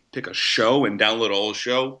actually pick a show and download a whole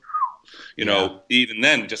show, even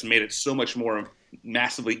then it just made it so much more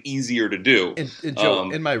massively easier to do. And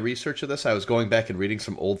Joe, in my research of this, I was going back and reading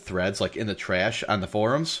some old threads, like in the trash on the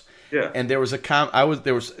forums. Yeah. And there was a thread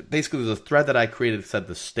that I created that said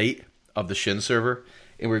the state of the Shin server,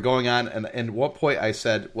 and we were going on, and at one point I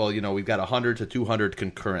said, well, we've got 100 to 200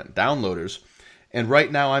 concurrent downloaders, and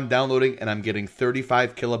right now I'm downloading and I'm getting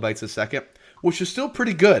 35 kilobytes a second, which is still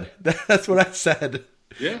pretty good. That's what I said.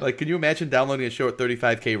 Yeah. Like, can you imagine downloading a show at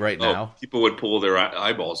 35K right now? People would pull their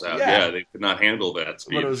eyeballs out. Yeah, they could not handle that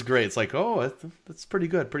speed. But it was great. It's like, that's pretty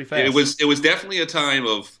good, pretty fast. It was definitely a time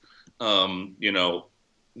of,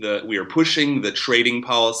 we are pushing the trading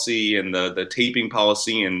policy and the taping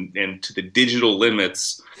policy and to the digital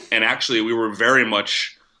limits. And actually, we were very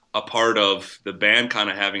much a part of the band kind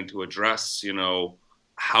of having to address,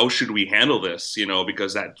 how should we handle this?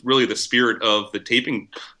 Because that's really the spirit of the taping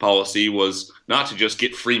policy was not to just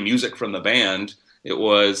get free music from the band. It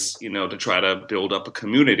was, to try to build up a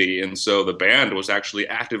community. And so the band was actually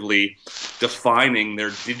actively defining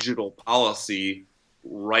their digital policy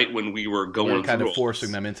right when we were going through kind of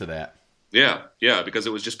forcing them into that. Yeah, because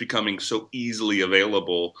it was just becoming so easily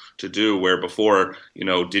available to do, where before,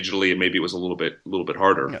 digitally, maybe it was a little bit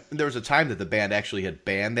harder. Yeah, there was a time that the band actually had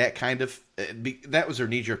banned that kind of. That was their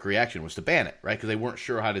knee-jerk reaction, was to ban it, right? Because they weren't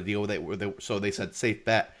sure how to deal with it. So they said, safe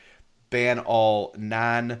bet, ban all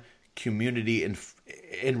non-community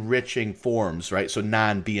enriching forms, right? So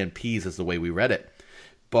non-BNPs is the way we read it,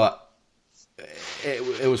 but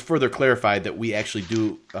it was further clarified that we actually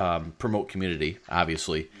do promote community,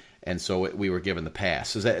 obviously. And so we were given the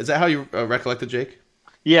pass. Is that how you recollected, Jake?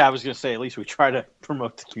 Yeah, I was going to say, at least we try to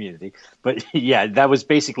promote the community. But yeah, that was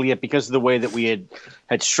basically it, because of the way that we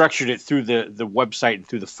had structured it through the website and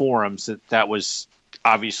through the forums. That was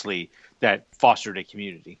obviously that fostered a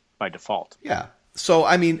community by default. Yeah. So,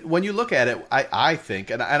 when you look at it, I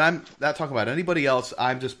think, and I'm not talking about anybody else,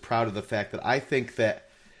 I'm just proud of the fact that I think that,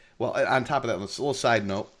 well, on top of that, a little side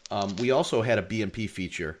note, we also had a BMP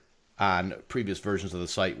feature on previous versions of the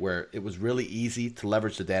site where it was really easy to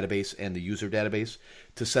leverage the database and the user database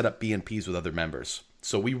to set up BNPs with other members.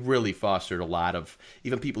 So we really fostered a lot of,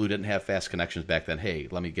 even people who didn't have fast connections back then, hey,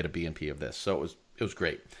 let me get a BNP of this. So it was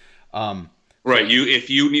great. Right. If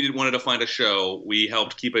you wanted to find a show, we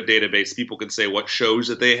helped keep a database. People could say what shows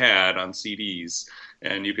that they had on CDs.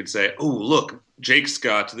 And you could say, oh, look, Jake's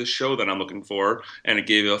got this show that I'm looking for. And it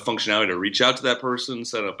gave you a functionality to reach out to that person,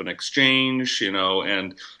 set up an exchange,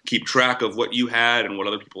 and keep track of what you had and what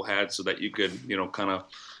other people had so that you could, kind of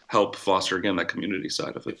help foster, again, that community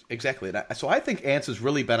side of it. Exactly. So I think Ants has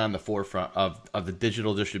really been on the forefront of the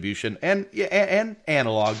digital distribution and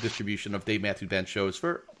analog distribution of Dave Matthews Band shows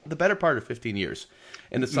for the better part of 15 years.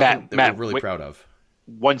 And it's something that we're really proud of.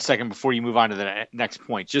 1 second before you move on to the next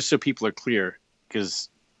point, just so people are clear, because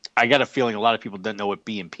I got a feeling a lot of people don't know what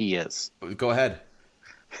BNP is. Go ahead.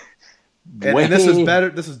 And this is better.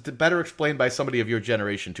 This is better explained by somebody of your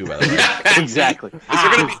generation too, by the way. Exactly.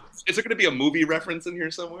 Is there going to be a movie reference in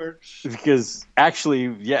here somewhere? Because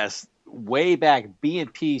actually, yes, way back,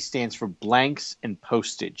 BNP stands for blanks and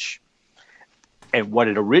postage. And what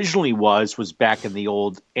it originally was back in the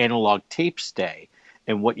old analog tapes day.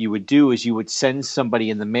 And what you would do is you would send somebody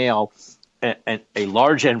in the mail a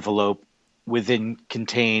large envelope within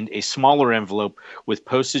contained a smaller envelope with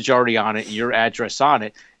postage already on it, your address on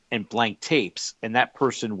it, and blank tapes. And that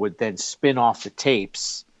person would then spin off the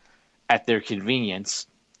tapes at their convenience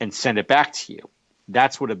and send it back to you.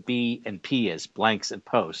 That's what a B and P is, blanks and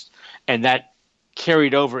post. And that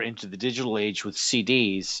carried over into the digital age with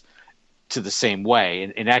CDs to the same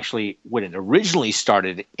way. And actually, when it originally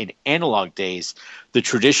started in analog days, the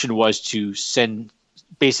tradition was to send,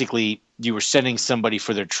 basically, you were sending somebody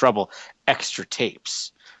for their trouble extra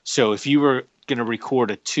tapes. So if you were going to record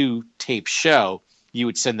a 2-tape show, you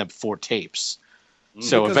would send them 4 tapes.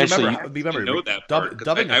 So because eventually,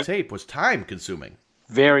 dubbing a tape was time consuming.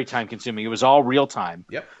 Very time consuming. It was all real time.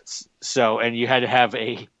 Yep. So, and you had to have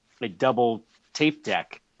a double tape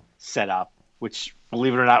deck set up, which,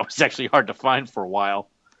 believe it or not, was actually hard to find for a while.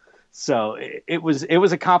 So it was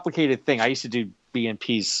a complicated thing. I used to do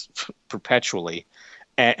BNPs perpetually,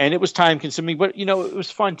 and it was time consuming, but it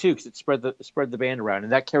was fun too because it spread the band around,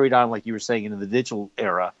 and that carried on, like you were saying, into the digital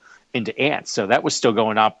era, into Ants. So that was still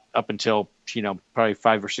going up until probably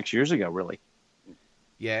 5 or 6 years ago, really.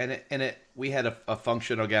 Yeah, and we had a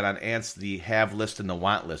function again on Ants, the have list and the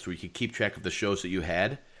want list, where you could keep track of the shows that you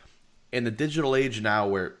had. In the digital age now,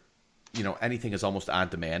 where anything is almost on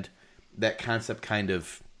demand, that concept kind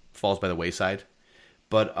of falls by the wayside.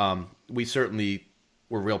 But we certainly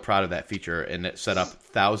were real proud of that feature, and it set up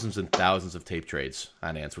thousands and thousands of tape trades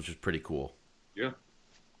on Ants, which is pretty cool. Yeah.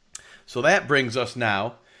 So that brings us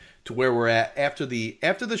now to where we're at after the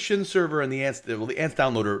Shin server and the Ants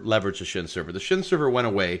downloader leveraged the Shin server. The Shin server went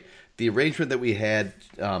away. The arrangement that we had,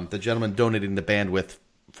 the gentleman donating the bandwidth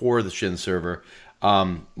for the Shin server,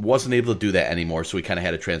 wasn't able to do that anymore, so we kind of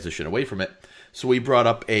had to transition away from it. So we brought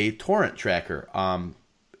up a torrent tracker.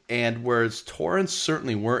 And whereas torrents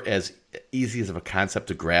certainly weren't as easy as of a concept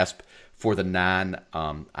to grasp for the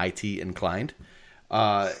non-IT inclined,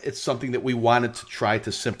 it's something that we wanted to try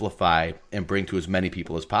to simplify and bring to as many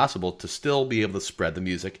people as possible to still be able to spread the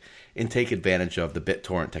music and take advantage of the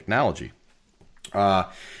BitTorrent technology.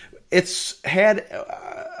 It's had,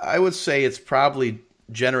 I would say it's probably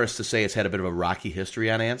generous to say it's had a bit of a rocky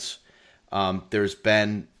history on Ants. There's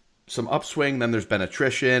been some upswing, then there's been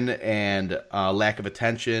attrition and lack of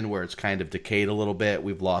attention where it's kind of decayed a little bit.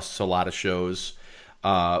 We've lost a lot of shows.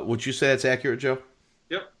 Would you say that's accurate, Joe?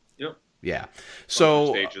 Yep. Yeah.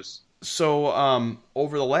 So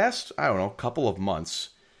over the last, couple of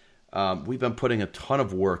months, we've been putting a ton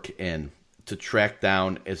of work in to track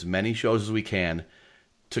down as many shows as we can,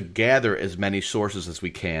 to gather as many sources as we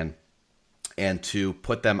can, and to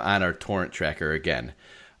put them on our torrent tracker again.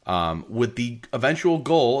 With the eventual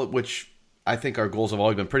goal, which I think our goals have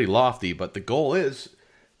always been pretty lofty, but the goal is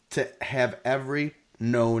to have every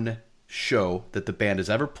known show that the band has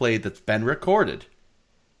ever played that's been recorded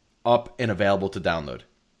up and available to download.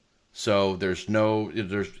 So if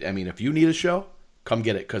you need a show, come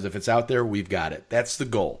get it, because if it's out there, we've got it. That's the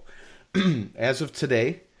goal. As of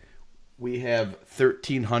today, we have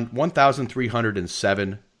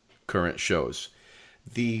 1,307 current shows.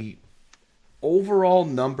 The overall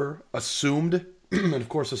number assumed, and of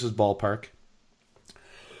course this is ballpark,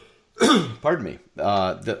 pardon me,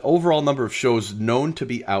 the overall number of shows known to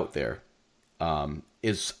be out there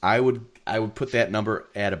is, I would put that number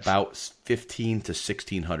at about 1,500 to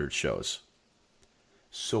 1,600 shows.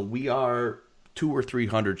 So we are 200 or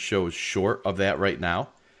 300 shows short of that right now,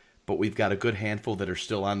 but we've got a good handful that are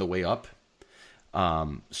still on the way up.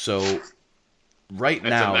 So right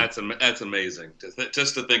now, that's amazing.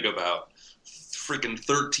 Just to think about freaking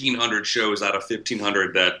 1,300 shows out of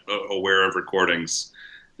 1,500 that aware of recordings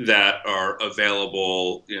that are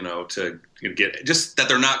available, to get, just that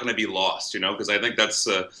they're not going to be lost, because I think that's,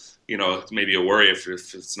 maybe a worry if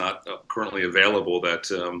it's not currently available,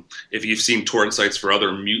 that if you've seen torrent sites for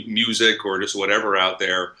other music or just whatever out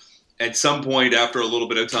there, at some point after a little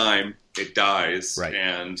bit of time, it dies. Right.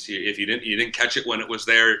 And if you didn't catch it when it was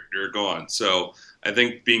there, you're gone. So I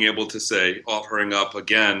think being able to say, offering up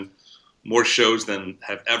again, more shows than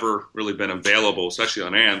have ever really been available, especially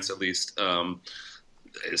on Ants at least,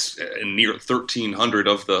 is near 1,300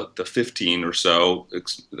 of the 15 or so.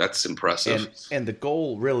 That's impressive. And the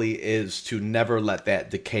goal really is to never let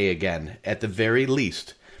that decay again. At the very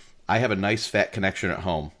least, I have a nice fat connection at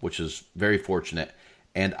home, which is very fortunate.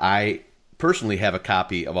 And I personally have a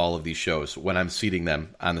copy of all of these shows when I'm seeding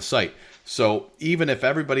them on the site. So even if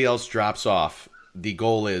everybody else drops off, the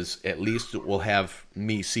goal is at least we'll have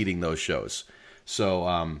me seeding those shows.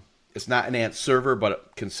 So it's not an Ants server,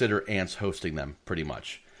 but consider Ants hosting them pretty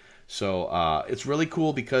much. So it's really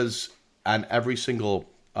cool because on every single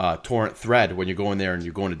torrent thread, when you're going there and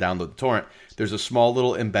you're going to download the torrent, there's a small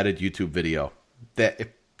little embedded YouTube video that if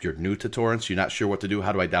you're new to torrents, you're not sure what to do,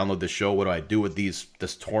 how do I download this show, what do I do with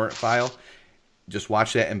this torrent file, just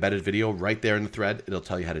watch that embedded video right there in the thread. It'll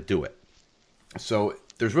tell you how to do it. So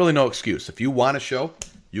there's really no excuse. If you want a show,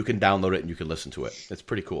 you can download it and you can listen to it. It's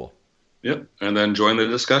pretty cool. Yep, and then join the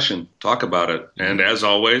discussion, talk about it, and as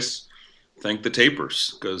always, thank the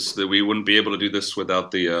tapers, because we wouldn't be able to do this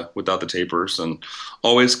without the tapers, and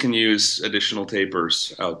always can use additional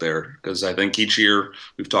tapers out there, because I think each year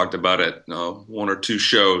we've talked about it, one or two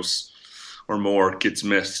shows or more gets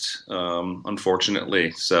missed,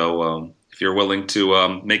 unfortunately. So if you're willing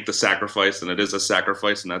to make the sacrifice, and it is a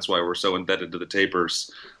sacrifice, and that's why we're so indebted to the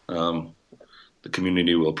tapers, the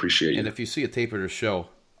community will appreciate you. And if you see a taper show,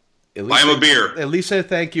 buy them a beer. At least say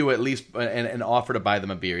thank you, and offer to buy them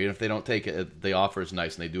a beer. Even if they don't take it, the offer is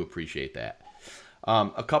nice, and they do appreciate that.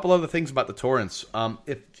 A couple other things about the torrents.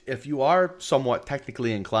 If you are somewhat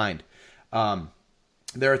technically inclined,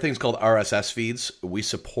 there are things called RSS feeds. We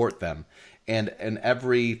support them. And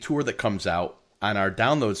every tour that comes out, on our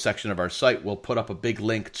download section of our site, we'll put up a big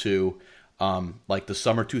link to like the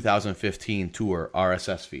summer 2015 tour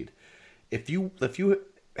RSS feed. If you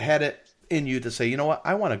had it in you to say, you know what,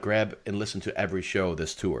 I want to grab and listen to every show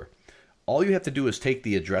this tour, all you have to do is take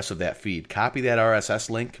the address of that feed, copy that RSS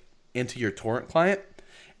link into your torrent client,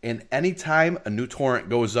 and anytime a new torrent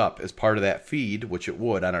goes up as part of that feed, which it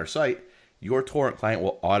would on our site, your torrent client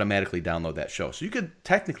will automatically download that show. So you could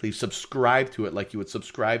technically subscribe to it like you would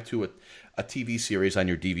subscribe to a TV series on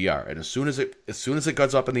your DVR. And as soon as it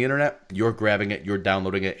goes up on the internet, you're grabbing it, you're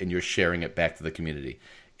downloading it, and you're sharing it back to the community.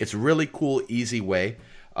 It's a really cool, easy way.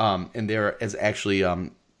 And there is actually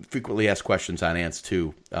frequently asked questions on Ants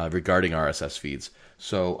too regarding RSS feeds.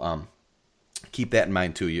 So keep that in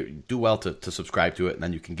mind too. You do well to subscribe to it, and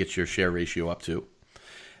then you can get your share ratio up too.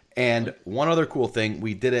 And one other cool thing,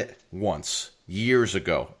 we did it once years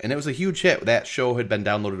ago, and it was a huge hit. That show had been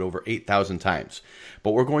downloaded over 8,000 times.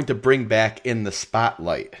 But we're going to bring back In the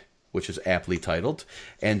Spotlight, which is aptly titled,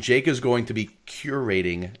 and Jake is going to be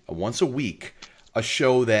curating once a week a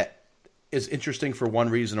show that is interesting for one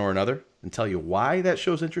reason or another, and tell you why that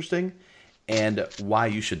show's interesting and why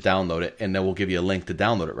you should download it, and then we'll give you a link to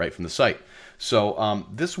download it right from the site. So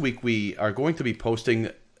this week we are going to be posting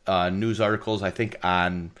news articles, I think,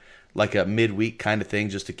 on like a midweek kind of thing,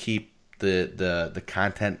 just to keep the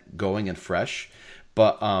content going and fresh.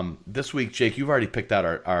 But this week, Jake, you've already picked out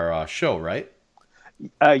our show, right?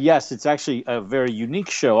 Yes, it's actually a very unique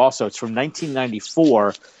show also. It's from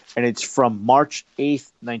 1994, and it's from March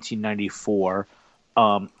 8th, 1994.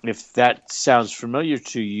 If that sounds familiar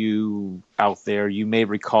to you out there, you may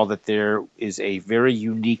recall that there is a very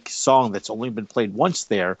unique song that's only been played once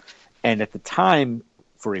there. And at the time,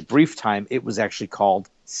 for a brief time, it was actually called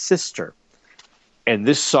Sister. And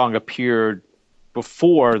this song appeared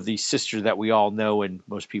before the Sister that we all know and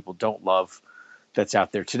most people don't love that's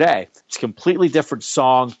out there today. It's a completely different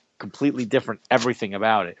song, completely different everything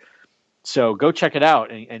about it. So go check it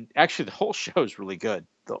out. And actually, the whole show is really good.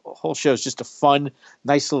 The whole show is just a fun,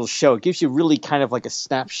 nice little show. It gives you really kind of like a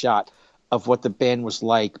snapshot of what the band was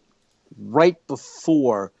like right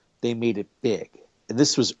before they made it big. And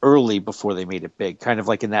this was early before they made it big, kind of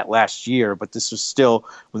like in that last year, but this was still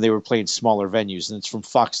when they were playing smaller venues. And it's from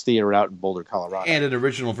Fox Theater out in Boulder, Colorado. And an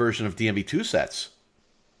original version of DMV2 sets.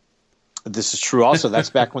 This is true also.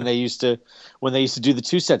 That's back when they used to do the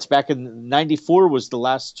 2 sets. Back in 94 was the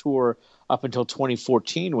last tour up until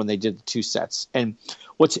 2014 when they did the 2 sets. And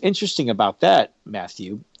what's interesting about that,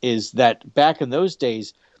 Matthew, is that back in those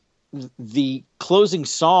days, the closing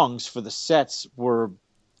songs for the sets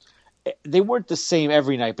they weren't the same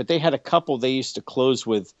every night, but they had a couple they used to close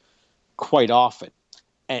with quite often.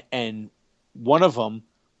 And one of them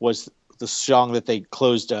was the song that they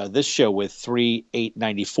closed this show with,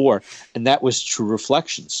 3/8/94, and that was True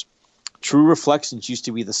Reflections. True Reflections used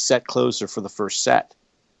to be the set closer for the first set.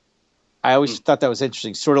 I always thought that was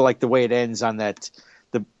interesting, sort of like the way it ends on that,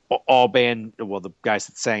 the all band, well, the guys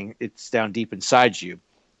that sang It's Down Deep Inside You.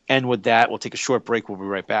 And with that, we'll take a short break. We'll be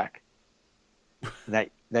right back. And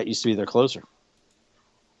that used to be their closer.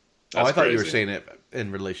 I thought crazy. you were saying it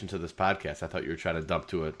in relation to this podcast. I thought you were trying to dump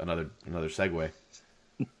to another segue.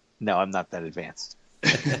 No, I'm not that advanced.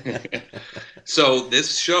 So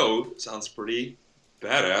this show sounds pretty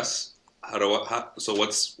badass.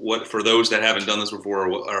 What for those that haven't done this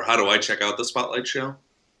before, or how do I check out the Spotlight Show?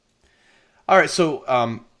 All right,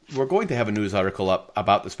 so we're going to have a news article up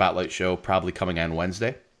about the Spotlight Show probably coming on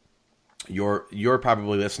Wednesday. You're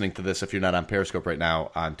probably listening to this if you're not on Periscope right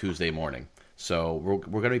now on Tuesday morning. So we're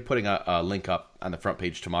going to be putting a link up on the front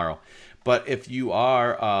page tomorrow. But if you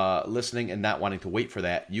are listening and not wanting to wait for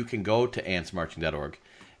that, you can go to antsmarching.org.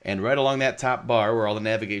 And right along that top bar where all the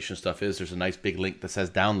navigation stuff is, there's a nice big link that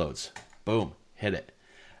says downloads. Boom, hit it.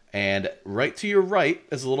 And right to your right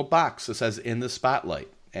is a little box that says In the Spotlight.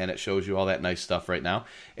 And it shows you all that nice stuff right now.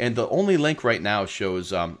 And the only link right now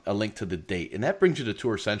shows a link to the date. And that brings you to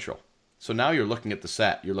Tour Central. So now you're looking at the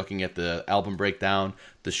set. You're looking at the album breakdown,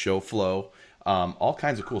 the show flow, all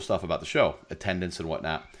kinds of cool stuff about the show, attendance and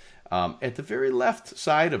whatnot. At the very left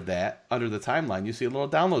side of that, under the timeline, you see a little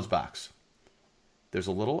downloads box. There's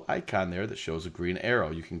a little icon there that shows a green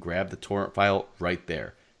arrow. You can grab the torrent file right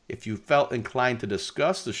there. If you felt inclined to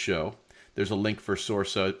discuss the show, there's a link for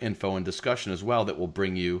source info and discussion as well that will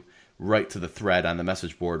bring you right to the thread on the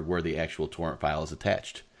message board where the actual torrent file is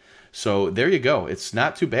attached. So there you go. It's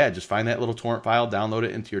not too bad. Just find that little torrent file, download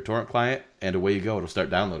it into your torrent client, and away you go. It'll start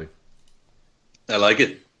downloading. I like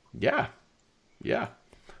it. Yeah.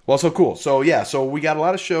 Well, so cool. So we got a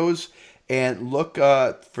lot of shows, and look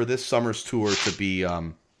for this summer's tour to be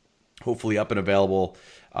hopefully up and available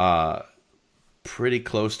pretty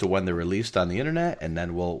close to when they're released on the internet, and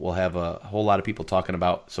then we'll have a whole lot of people talking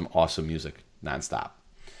about some awesome music nonstop.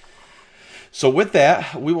 So with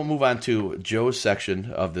that, we will move on to Joe's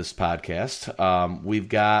section of this podcast. We've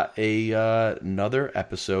got another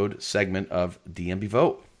episode segment of DMB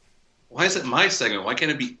Vote. Why is it my segment? Why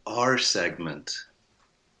can't it be our segment?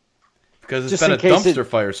 Because it's Just been a in case dumpster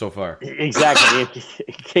fire so far. Exactly.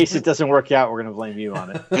 In case it doesn't work out, we're going to blame you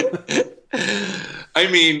on it. I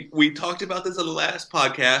mean, we talked about this in the last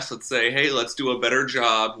podcast. Let's say, hey, let's do a better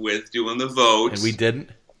job with doing the votes. And we didn't.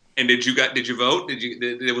 And did you vote?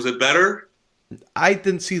 Was it better? I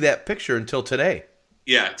didn't see that picture until today.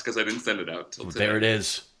 Yeah, it's because I didn't send it out till today. There it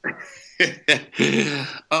is.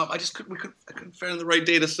 I couldn't find the right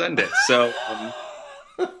day to send it. So,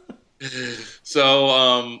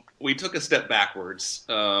 we took a step backwards.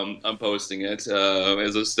 I'm posting it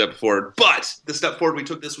as a step forward. But the step forward we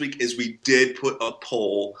took this week is we did put a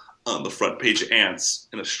poll on the front page of Ants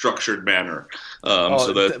in a structured manner.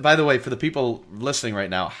 By the way, for the people listening right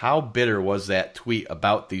now, how bitter was that tweet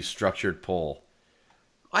about the structured poll?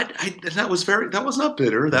 That was not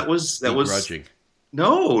bitter. That was begrudging.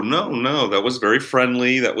 No. That was very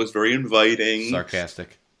friendly. That was very inviting.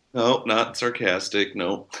 Sarcastic. No, not sarcastic.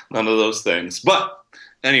 No, none of those things. But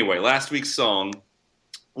anyway, last week's song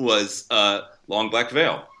was Long Black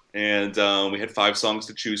Veil. And we had 5 songs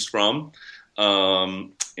to choose from.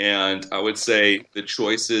 And I would say the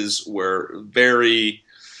choices were very,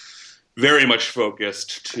 very much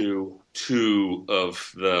focused to two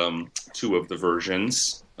of the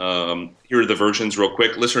versions. Here are the versions real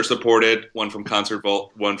quick. Listener supported, one from Concert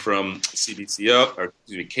Vault, one from KBCO,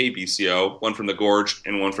 one from The Gorge,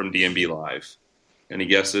 and one from DMB Live. Any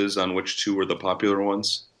guesses on which 2 were the popular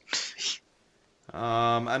ones?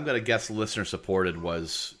 I'm going to guess listener supported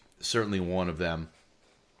was certainly one of them.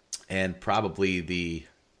 And probably the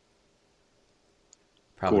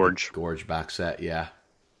Gorge box set, yeah.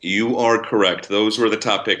 You are correct. Those were the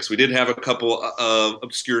top picks. We did have a couple of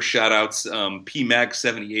obscure shout-outs.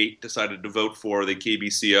 PMag78 decided to vote for the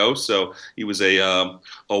KBCO, so he was a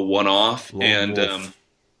one-off. Lone and Wolf.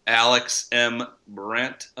 Alex M.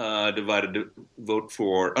 Brandt divided to vote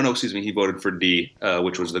for... Oh, no, excuse me. He voted for D,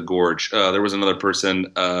 which was the Gorge. There was another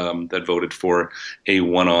person that voted for a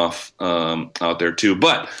one-off out there, too.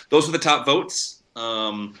 But those were the top votes.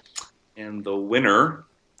 And the winner...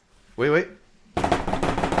 Wait.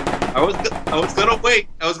 I was gonna wait.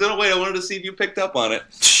 I wanted to see if you picked up on it.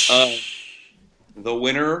 The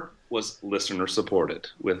winner was listener supported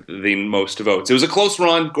with the most votes. It was a close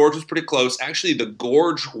run. Gorge was pretty close. Actually, the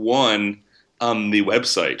Gorge won on the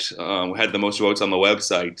website. Had the most votes on the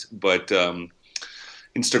website, but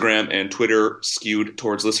Instagram and Twitter skewed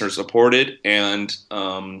towards listener supported, and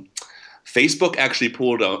Facebook actually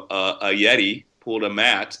pulled a Yeti, pulled a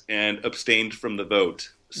Matt, and abstained from the vote.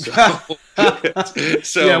 So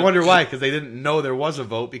yeah, I wonder why, because they didn't know there was a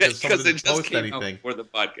vote because someone didn't post anything for the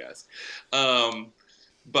podcast.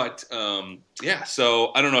 Yeah,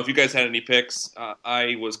 so I don't know if you guys had any picks.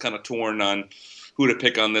 I was kind of torn on who to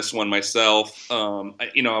pick on this one myself. I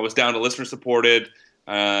was down to listener supported,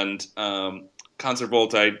 and Concert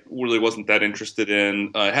Vault I really wasn't that interested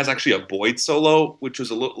in. It has actually a Boyd solo, which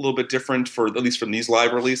was a little bit different at least from these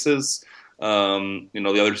live releases.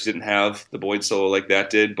 The others didn't have the Boyd solo like that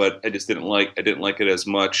did, but I didn't like it as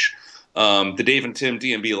much. The Dave and Tim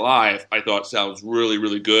D&B live I thought sounds really,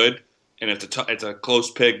 really good, and it's a close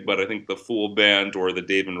pick, but I think the full band or the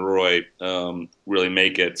Dave and Roy really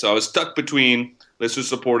make it. So I was stuck between listener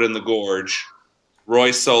support and the Gorge.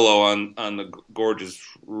 Roy's solo on the Gorge is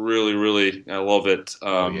really, really, I love it.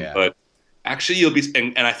 But actually you'll be,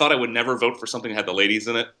 and I thought I would never vote for something that had the ladies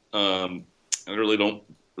in it. I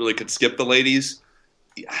really could skip the ladies.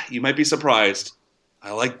 You might be surprised.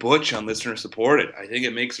 I like Butch on listener supported. I think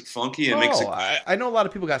it makes it funky. I know a lot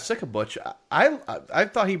of people got sick of Butch. I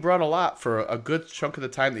thought he brought a lot for a good chunk of the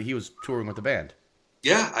time that he was touring with the band.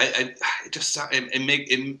 Yeah, it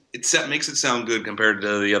makes it sound good compared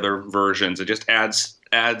to the other versions. It just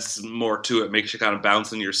adds more to it, makes you kind of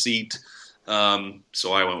bounce in your seat.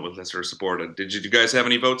 So I went with listener supported. Did you guys have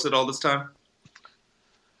any votes at all this time?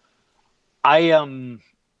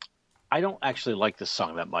 I don't actually like this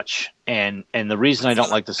song that much, and the reason I don't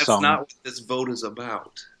like the song. That's not what this vote is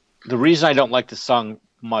about. The reason I don't like the song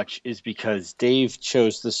much is because Dave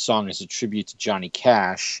chose this song as a tribute to Johnny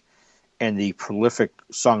Cash, and the prolific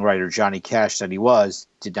songwriter Johnny Cash that he was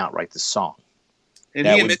did not write the song. And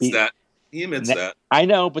he admits that. He admits that. I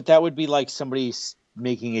know, but that would be like somebody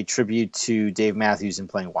making a tribute to Dave Matthews and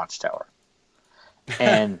playing Watchtower.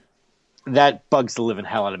 And that bugs the living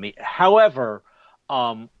hell out of me. However,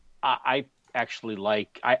 I actually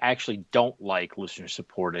don't like listener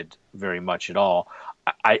supported very much at all.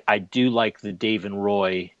 I do like the Dave and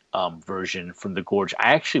Roy version from the Gorge.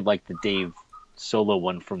 I actually like the Dave solo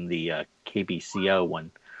one from the KBCO one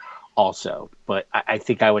also, but I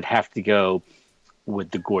think I would have to go with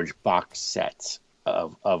the Gorge box set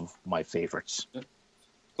of my favorites.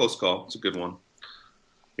 Close call. It's a good one.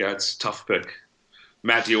 Yeah, it's a tough pick.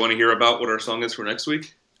 Matt, do you want to hear about what our song is for next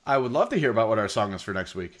week? I would love to hear about what our song is for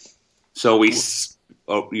next week. So you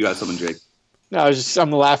got something, Jake? No,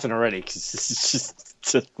 I'm laughing already because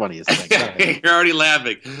it's the funniest thing. You're already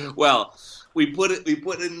laughing. Well, we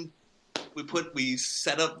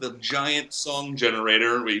set up the giant song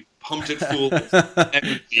generator. We pumped it full of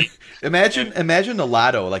energy. Imagine the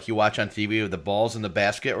lotto like you watch on TV with the balls in the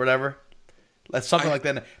basket or whatever. That's something like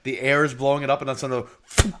that. The air is blowing it up, and then something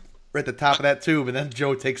right at the top of that tube, and then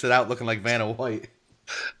Joe takes it out looking like Vanna White.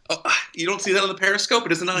 Oh, you don't see that on the Periscope? It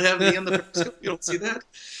does not have me on the Periscope? You don't see that?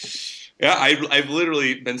 Yeah, I've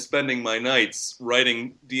literally been spending my nights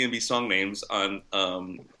writing D&B song names on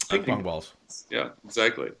ping pong balls. Yeah,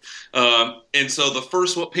 exactly. And so the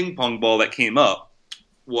first ping pong ball that came up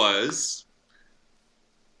was...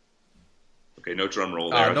 Okay, no drum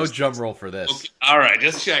roll there. No drum roll for this. Okay, all right,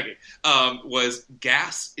 just checking. Was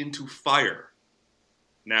Gas into Fire.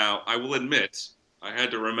 Now, I will admit, I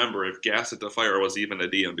had to remember if Gas into Fire was even a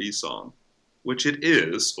D&B song, which it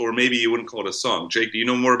is, or maybe you wouldn't call it a song. Jake, do you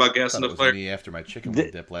know more about Gas into Fire? It was me after my chicken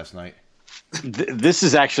wing dip last night. This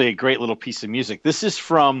is actually a great little piece of music. This is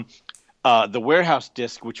from the Warehouse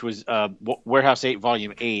disc, which was Warehouse 8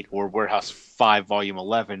 Volume 8 or Warehouse 5 Volume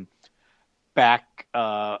 11, back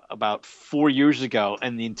about 4 years ago,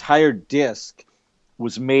 and the entire disc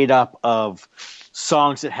was made up of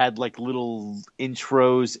songs that had like little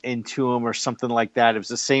intros into them or something like that. It was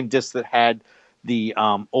the same disc that had the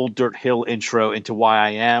Old Dirt Hill intro into Why I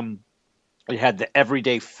Am. It had the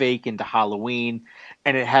Everyday Fake into Halloween,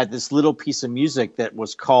 and it had this little piece of music that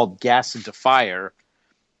was called Gas into Fire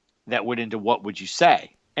that went into What Would You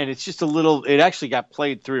Say? And it's just it actually got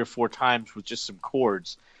played 3 or 4 times with just some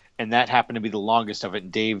chords, and that happened to be the longest of it,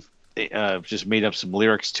 and Dave just made up some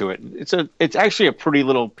lyrics to it. It's actually a pretty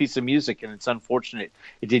little piece of music, and it's unfortunate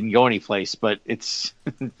it didn't go anyplace, but it's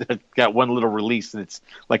got one little release, and it's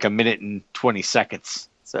like 1 minute and 20 seconds.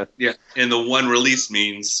 So yeah, and the one release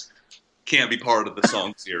means can't be part of the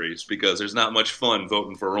song series because there's not much fun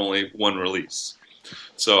voting for only one release.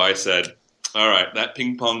 So I said, all right, that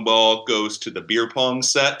ping pong ball goes to the beer pong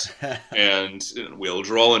set, and we'll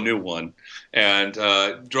draw a new one. And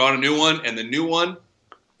draw a new one, and the new one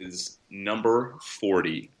is number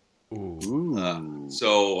 40.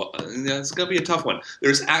 So it's going to be a tough one.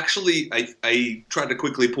 There's actually, I tried to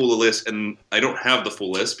quickly pull the list, and I don't have the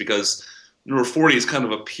full list because number 40 has kind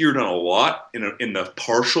of appeared on a lot in the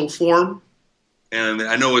partial form. And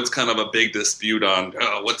I know it's kind of a big dispute on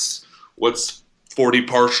what's 40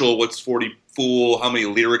 partial, what's 40 full, how many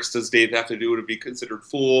lyrics does Dave have to do to be considered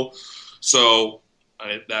full. So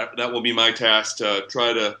that will be my task to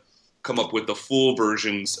try to come up with the full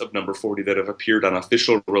versions of number 40 that have appeared on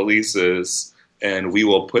official releases, and we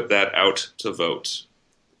will put that out to vote.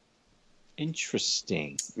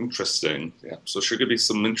 Interesting. Yeah. So sure could be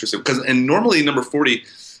some interesting, and normally number 40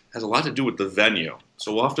 has a lot to do with the venue.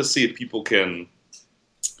 So we'll have to see if people can,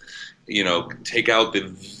 take out the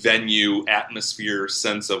venue atmosphere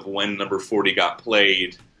sense of when number 40 got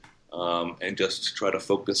played, and just try to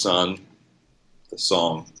focus on the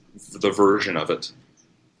song, the version of it.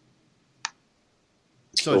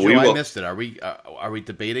 So, Joe, I missed it. Are we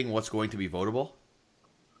debating what's going to be votable?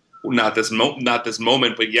 Not this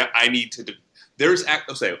moment, but yeah, I need to.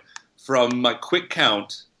 I'll say, from my quick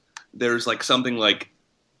count, there's something like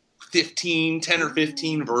 10 or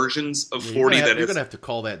 15 versions of 40 you're going to have to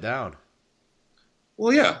call that down.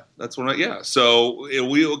 Well, yeah, that's what. So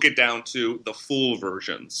we will get down to the full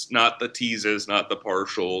versions, not the teases, not the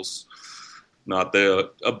partials, not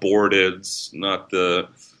the aborteds, not the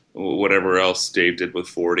whatever else Dave did with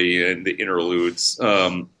 40 and the interludes.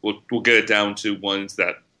 We'll get it down to ones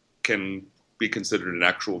that can be considered an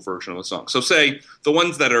actual version of the song. So say the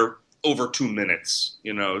ones that are over 2 minutes,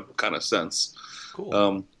 kind of sense.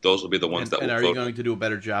 Cool. Those will be the ones that will vote. And are you going to do a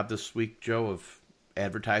better job this week, Joe, of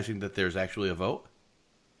advertising that there's actually a vote?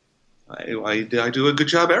 I do a good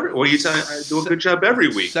job every. What are you saying? I do a good job every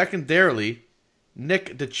week. Secondarily,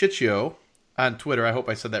 Nick DeCiccio on Twitter. I hope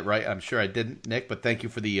I said that right. I'm sure I didn't, Nick, but thank you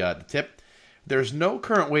for the tip. There's no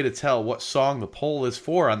current way to tell what song the poll is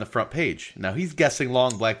for on the front page. Now, he's guessing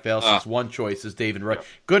Long Black Veil since one choice is Dave and Roy.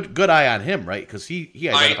 Good eye on him, right? Because he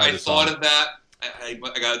identified the song. I thought of that. I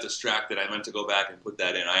got distracted. I meant to go back and put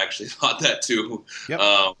that in. I actually thought that too. Yep.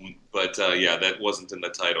 But that wasn't in the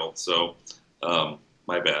title. So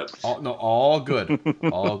my bad. All good.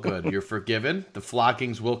 All good. You're forgiven. The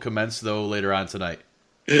floggings will commence, though, later on tonight.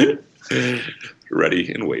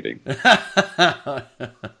 Ready and waiting.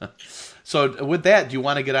 So with that, do you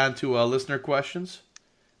want to get on to listener questions?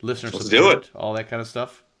 Listener Let's support, do it. All that kind of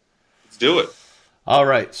stuff? Let's do it. All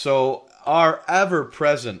right. So our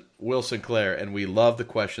ever-present Will Sinclair, and we love the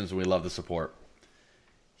questions and we love the support.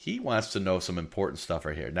 He wants to know some important stuff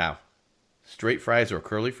right here. Now, straight fries or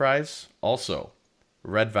curly fries? Also,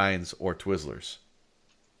 red vines or Twizzlers?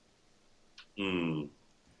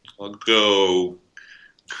 I'll go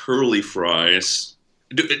curly fries.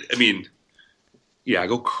 I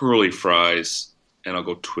go curly fries, and I'll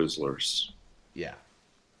go Twizzlers. Yeah,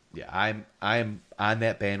 I'm on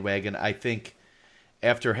that bandwagon. I think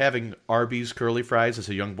after having Arby's curly fries as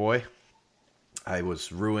a young boy, I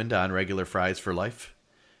was ruined on regular fries for life.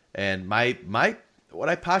 And what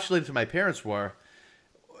I postulated to my parents were,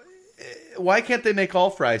 why can't they make all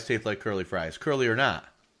fries taste like curly fries, curly or not?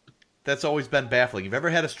 That's always been baffling. You've ever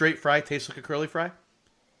had a straight fry taste like a curly fry?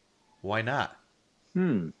 Why not?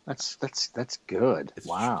 That's good.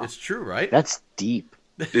 Wow. It's true, right? That's deep.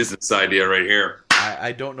 Business idea right here.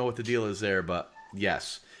 I don't know what the deal is there, but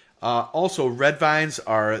yes. Also, red vines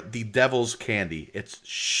are the devil's candy. It's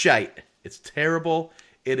shite. It's terrible.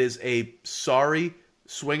 It is a sorry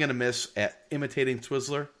swing and a miss at imitating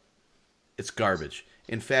Twizzler. It's garbage.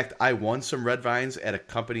 In fact, I won some red vines at a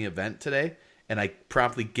company event today, and I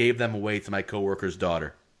promptly gave them away to my coworker's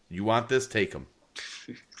daughter. You want this? Take them.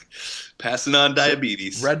 Passing on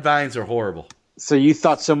diabetes. Red vines are horrible. So you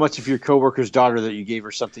thought so much of your coworker's daughter that you gave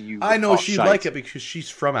her something you I know she'd like it because she's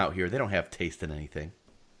from out here. They don't have taste in anything.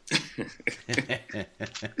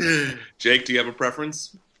 Jake, do you have a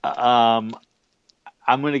preference? I'm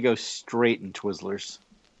going to go straight in Twizzlers.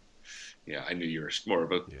 Yeah, I knew you were more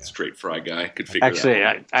of a straight fry guy. Could figure Actually,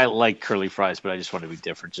 that out. I like curly fries, but I just want to be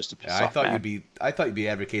different, just to piss off Matt. I thought you'd be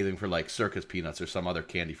advocating for like Circus Peanuts or some other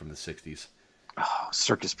candy from the '60s. Oh,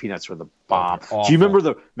 Circus Peanuts were the bomb. Awful. Do you remember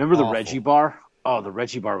the Reggie bar? Oh, the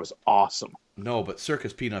Reggie bar was awesome. No, but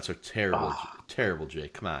Circus Peanuts are terrible. Terrible,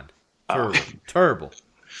 Jake. Come on. Terrible. Terrible.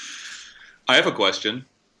 I have a question.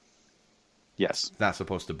 Yes. It's not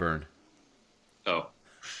supposed to burn. Oh.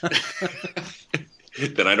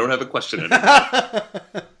 Then I don't have a question anymore.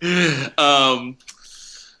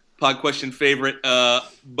 Pod question favorite,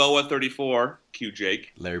 Boa34, Q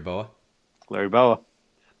Jake. Larry Boa. Larry Boa.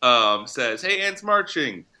 Says, hey, Ants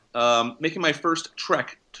Marching. Making my first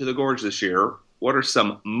trek to the Gorge this year. What are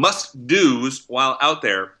some must-dos while out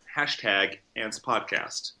there? Hashtag Ants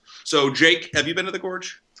Podcast. So, Jake, have you been to the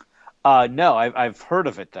Gorge? No, I've heard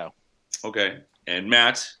of it, though. Okay. And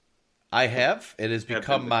Matt? I have. It has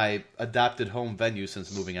become my adopted home venue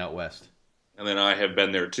since moving out west. And then I have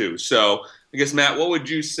been there, too. So, I guess, Matt, what would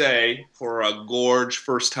you say for a Gorge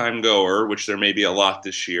first-time goer, which there may be a lot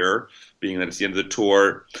this year, being that it's the end of the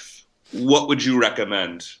tour, what would you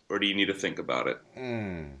recommend, or do you need to think about it?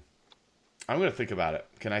 I'm going to think about it.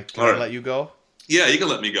 Can I All right. let you go? Yeah, you can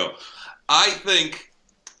let me go. I think,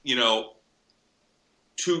 I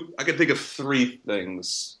can think of three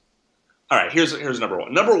things. All right, here's number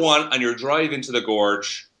one. Number one, on your drive into the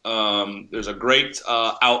Gorge, there's a great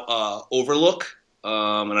overlook,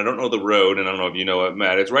 and I don't know the road, and I don't know if you know it,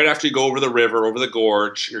 Matt. It's right after you go over the river, over the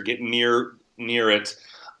gorge. You're getting near it.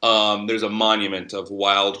 There's a monument of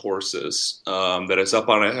wild horses that is up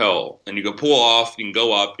on a hill, and you can pull off, you can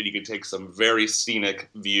go up, and you can take some very scenic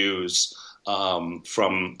views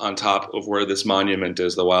from on top of where this monument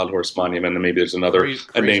is, the Wild Horse Monument, and maybe there's another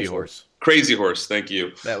Crazy Horse. Crazy Horse, thank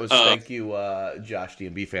you. That was thank you, Josh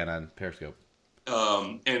DMB fan on Periscope.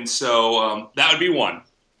 And so that would be one.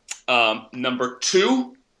 Number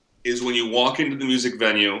two is when you walk into the music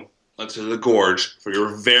venue, to the Gorge, for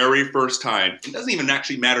your very first time. It doesn't even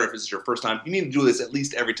actually matter if it's your first time. You need to do this at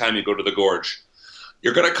least every time you go to the Gorge.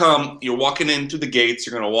 You're going to come, you're walking into the gates,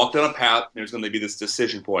 you're going to walk down a path, and there's going to be this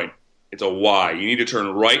decision point. It's a Y. You need to turn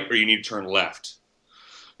right or you need to turn left.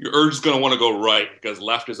 Your urge is going to want to go right because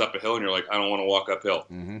left is up a hill, and you're like, I don't want to walk uphill.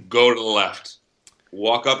 Mm-hmm. Go to the left.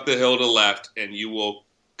 Walk up the hill to the left, and you will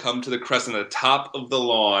come to the crest on the top of the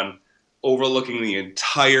lawn, overlooking the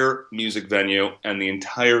entire music venue and the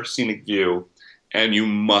entire scenic view, and you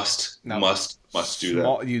must do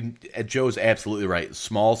that. Joe's absolutely right.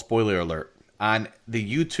 Small spoiler alert. On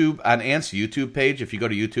Ant's YouTube page, if you go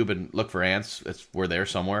to YouTube and look for Ants, we're there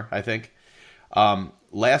somewhere, I think.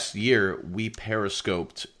 Last year, we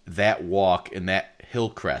periscoped that walk and that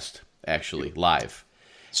hill crest, actually, live.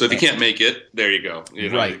 So if you can't make it, there you go.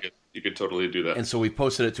 Right. You could totally do that. And so we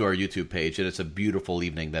posted it to our YouTube page, and it's a beautiful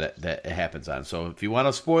evening that it happens on. So if you want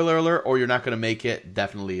a spoiler alert or you're not going to make it,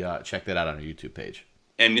 definitely check that out on our YouTube page.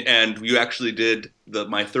 And you actually did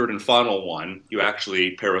my third and final one. You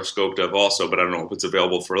actually periscoped of also, but I don't know if it's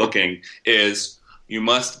available for looking, is you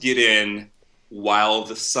must get in while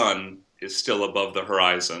the sun is still above the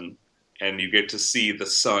horizon, and you get to see the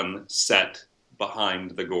sun set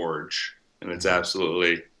behind the gorge. And it's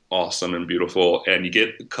absolutely awesome and beautiful, and you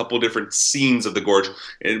get a couple different scenes of the gorge,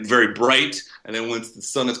 and very bright, and then once the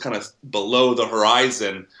sun is kind of below the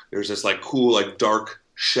horizon, there's this like cool, like dark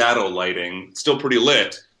shadow lighting. It's still pretty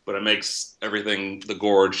lit, but it makes everything, the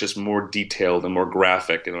gorge, just more detailed and more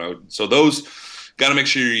graphic. So those, got to make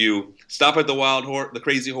sure you stop at the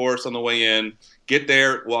Crazy Horse on the way in, get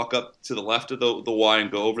there, walk up to the left of the Y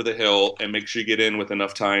and go over the hill, and make sure you get in with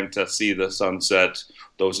enough time to see the sunset.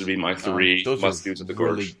 Those would be my three must-dos at the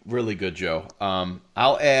Gorge. Really, really good, Joe.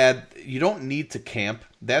 I'll add, you don't need to camp.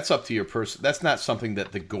 That's up to your person. That's not something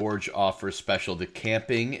that the Gorge offers special. The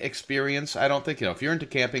camping experience, I don't think. If you're into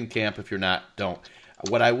camping, camp. If you're not, don't.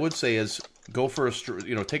 What I would say is go for a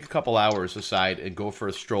take a couple hours aside and go for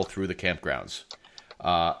a stroll through the campgrounds.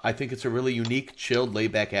 I think it's a really unique, chilled,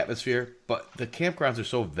 laid-back atmosphere, but the campgrounds are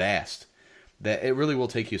so vast that it really will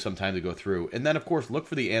take you some time to go through. And then, of course, look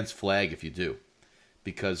for the Ants flag if you do,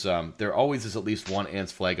 because there always is at least one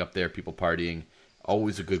Ants flag up there, people partying,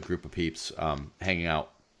 always a good group of peeps hanging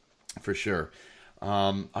out, for sure.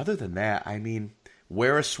 Other than that, I mean,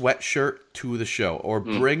 wear a sweatshirt to the show, or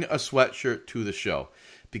bring a sweatshirt to the show,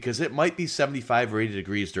 because it might be 75 or 80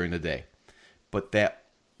 degrees during the day, but that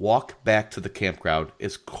walk back to the campground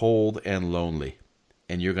is cold and lonely,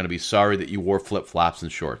 and you're going to be sorry that you wore flip-flops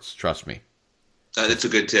and shorts. Trust me. That's a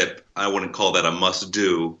good tip. I wouldn't call that a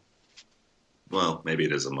must-do. Well, maybe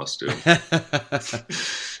it is a must-do.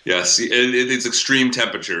 Yes, it's extreme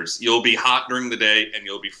temperatures. You'll be hot during the day, and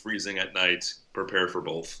you'll be freezing at night. Prepare for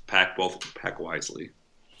both. Pack wisely.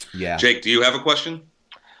 Yeah. Jake, do you have a question?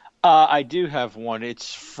 I do have one.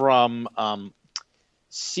 It's from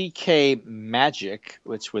CK Magic,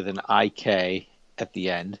 which with an IK at the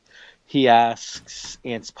end. He asks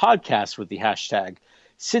Ants Podcast with the hashtag,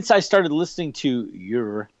 since I started listening to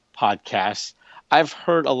your podcast, I've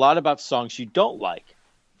heard a lot about songs you don't like,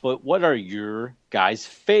 but what are your guys'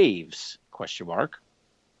 faves? ?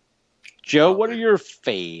 Joe, what are your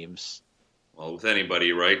faves? Well, with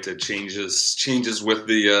anybody, right? It changes with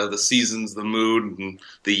the seasons, the mood, and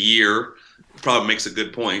the year. It probably makes a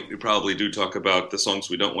good point. We probably do talk about the songs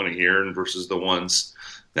we don't want to hear and versus the ones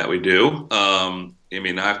that we do. I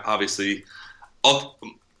mean, obviously, I'll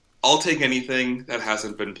take anything that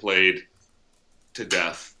hasn't been played to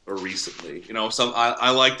death or recently. You know,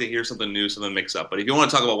 I like to hear something new, something mix up. But if you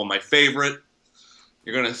want to talk about one of my favorite,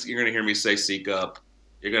 you're gonna hear me say "Seek Up."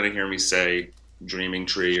 You're gonna hear me say "Dreaming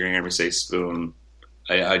Tree." You're gonna hear me say "Spoon."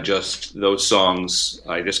 I just those songs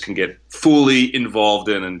I just can get fully involved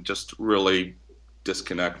in and just really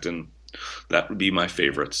disconnect, and that would be my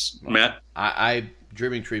favorites. Matt, I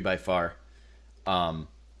Dreaming Tree by far.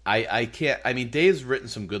 I can't. I mean, Dave's written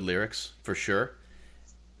some good lyrics for sure.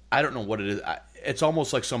 I don't know what it is. It's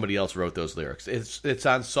almost like somebody else wrote those lyrics. It's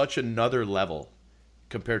on such another level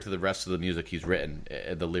compared to the rest of the music he's written,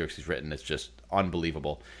 the lyrics he's written. It's just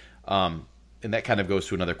unbelievable. And that kind of goes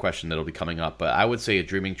to another question that'll be coming up. But I would say a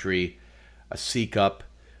Dreaming Tree, a Seek Up,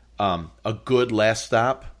 a good Last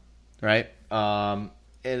Stop, right? And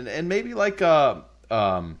maybe like The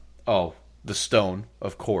Stone,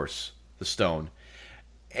 of course, The Stone.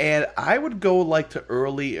 And I would go like to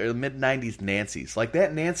early or mid-'90s Nancy's. Like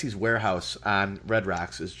that Nancy's Warehouse on Red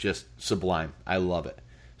Rocks is just sublime. I love it.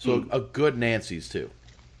 So a good Nancy's too.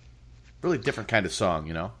 Really different kind of song,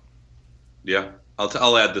 you know? Yeah.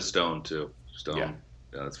 I'll add The Stone too. Stone. Yeah.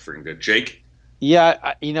 That's freaking good. Jake?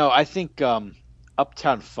 Yeah, I think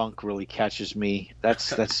Uptown Funk really catches me.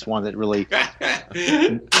 That's one that really...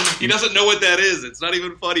 He doesn't know what that is. It's not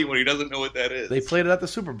even funny when he doesn't know what that is. They played it at the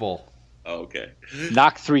Super Bowl. Oh, okay.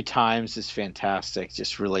 Knock 3 Times is fantastic.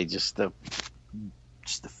 Just really just the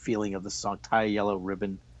feeling of the song. Tie a Yellow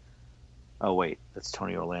Ribbon. Oh wait, that's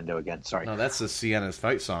Tony Orlando again. Sorry. No, that's the Sienna's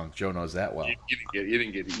Fight song. Joe knows that well. You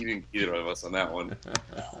didn't get either of us on that one.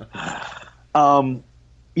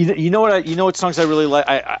 You know what songs I really like.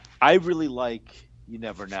 I really like You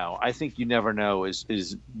Never Know. I think You Never Know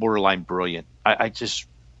is borderline brilliant. I just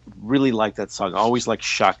really like that song. I always like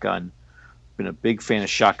Shotgun. Been a big fan of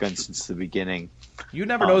Shotgun since the beginning. You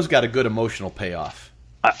Never Know's got a good emotional payoff.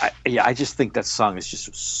 I just think that song is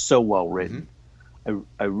just so well written.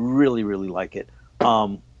 I really, really like it.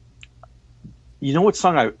 You know what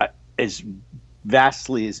song is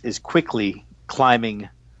quickly climbing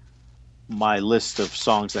my list of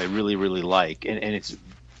songs I really, really like, and it's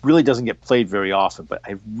really doesn't get played very often, but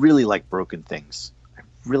I really like Broken Things. I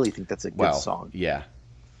really think that's a good song. Yeah.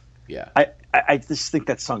 I just think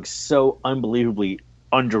that song's so unbelievably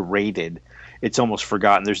underrated. It's almost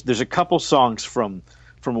forgotten. There's a couple songs from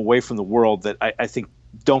Away from the World that I think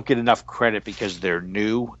don't get enough credit because they're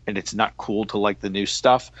new and it's not cool to like the new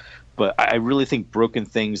stuff. But I really think Broken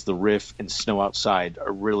Things, The Riff, and Snow Outside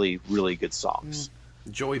are really, really good songs.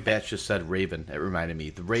 Joey Batch just said Raven. It reminded me.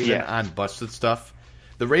 The Raven on Busted Stuff.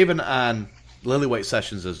 The Raven on Lily White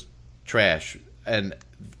Sessions is trash. And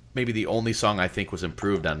maybe the only song I think was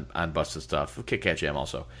improved on Busted Stuff. Kit Kat Jam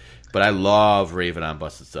also. But I love Raven on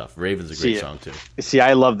Busted Stuff. Raven's a great song too. See,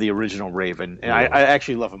 I love the original Raven, and I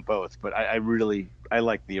actually love them both. But I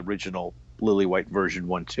like the original Lily White version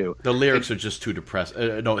one too. The lyrics are just too depressed.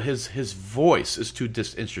 No, his voice is too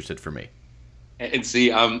disinterested for me. And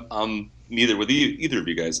see, I'm neither with either of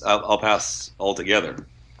you guys. I'll pass altogether.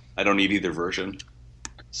 I don't need either version.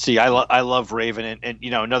 See, I love Raven, and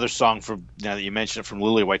another song from now that you mentioned it from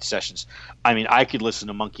Lily White Sessions. I mean, I could listen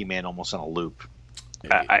to Monkey Man almost on a loop.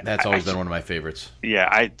 That's always been one of my favorites.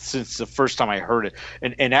 Yeah, since the first time I heard it,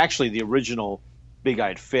 and actually the original Big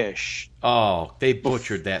Eyed Fish. Oh, they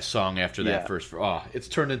butchered that song after that first. Oh, it's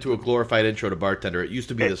turned into a glorified intro to Bartender. It used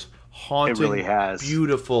to be this haunting, it really has.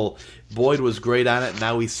 Beautiful. Boyd was great on it.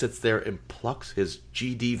 Now he sits there and plucks his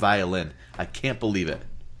GD violin. I can't believe it.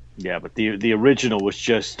 Yeah, but the original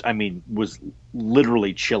was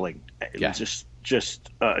literally chilling. It was just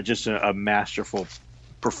a masterful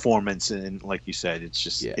performance, and like you said, it's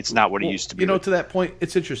just it's not what it used to be. To that point,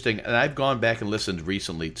 it's interesting, and I've gone back and listened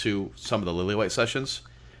recently to some of the Lily White sessions.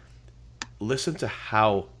 Listen to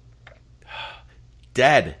how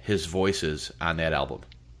dead his voice is on that album.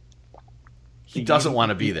 He doesn't want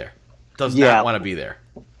to be there. Does not want to be there.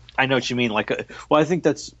 I know what you mean. I think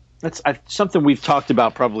that's something we've talked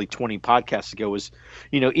about probably 20 podcasts ago. Is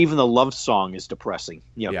even the love song is depressing.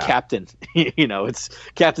 Captain. It's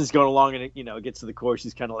Captain's going along and it gets to the chorus.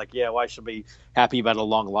 He's kind of like, why should I be happy about a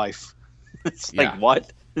long life? It's like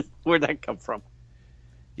what? Where'd that come from?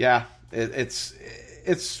 Yeah,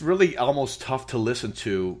 it's really almost tough to listen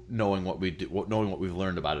to knowing what we do, knowing what we've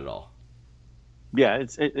learned about it all. Yeah,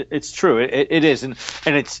 it's true. It is, and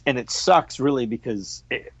it sucks really because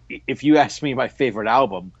if you ask me my favorite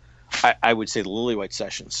album, I would say the Lillywhite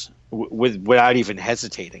Sessions, without even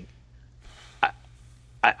hesitating.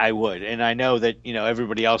 I would, and I know that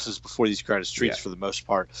everybody else is Before These Crowded Streets for the most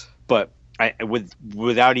part, but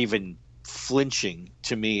without even flinching,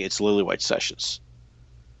 to me, it's Lillywhite Sessions.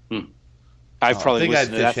 I've probably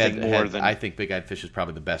listened to that thing more than. I think Big Eyed Fish is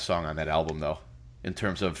probably the best song on that album, though, in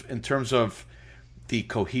terms of the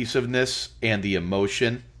cohesiveness and the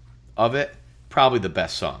emotion of it. Probably the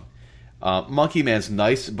best song. Monkey Man's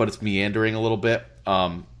nice, but it's meandering a little bit,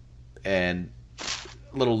 and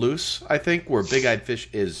a little loose, I think, where Big Eyed Fish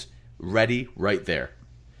is ready right there.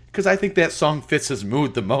 Because I think that song fits his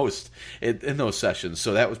mood the most in those sessions.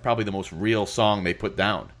 So that was probably the most real song they put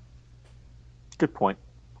down. Good point.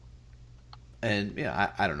 And,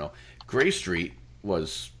 yeah, I don't know. Gray Street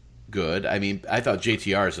was good. I mean, I thought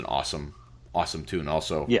JTR is an awesome tune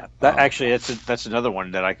also. Yeah, that's another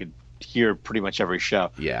one that I could hear pretty much every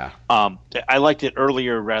show. Yeah. I liked it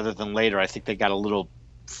earlier rather than later. I think they got a little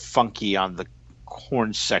funky on the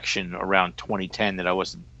horn section around 2010 that I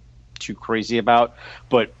wasn't too crazy about.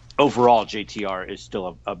 But overall, JTR is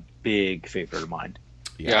still a big favorite of mine.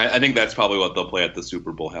 Yeah, I think that's probably what they'll play at the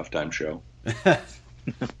Super Bowl halftime show.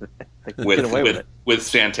 with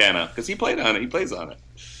Santana, because he played on it. He plays on it.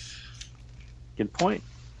 Good point.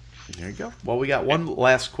 There you go. Well, we got one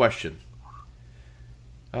last question.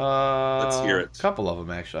 Let's hear it. A couple of them,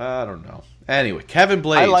 actually. I don't know. Anyway, Kevin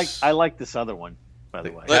Blaze. I like this other one, by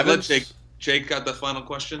the way. Let Jake got the final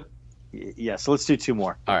question. Yeah, so let's do two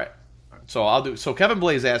more. All right. So I'll do. So Kevin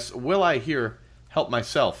Blaze asks, "Will I hear Help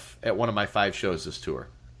Myself at one of my 5 shows this tour?"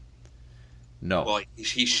 No. Well,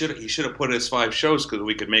 he should have put his 5 shows because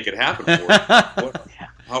we could make it happen for him.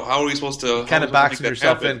 How are we supposed to? Kind of boxing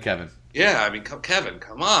yourself in, Kevin. Yeah, I mean, Kevin,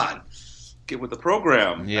 come on, get with the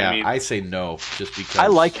program. Yeah, I say no just because I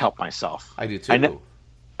like Help Myself. I do too.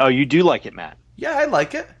 Oh, you do like it, Matt? Yeah, I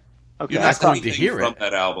like it. Okay, You're not going to hear from it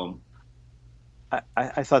that album.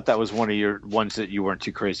 I thought that was one of your ones that you weren't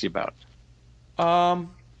too crazy about. No,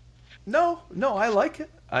 I like it.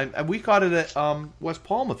 We caught it at West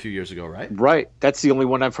Palm a few years ago, right? Right. That's the only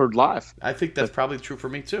one I've heard live. I think that's probably true for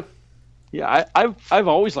me too. Yeah, I've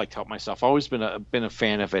always liked Help Myself. Always been a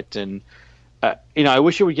fan of it, and I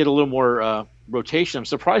wish it would get a little more rotation. I'm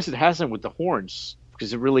surprised it hasn't with the horns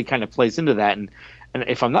because it really kind of plays into that. And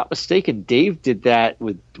if I'm not mistaken, Dave did that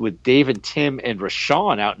with Dave and Tim and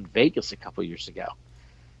Rashawn out in Vegas a couple years ago.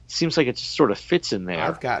 Seems like it just sort of fits in there.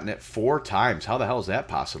 I've gotten it 4 times. How the hell is that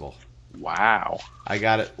possible? Wow. I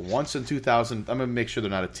got it once in 2000. I'm going to make sure they're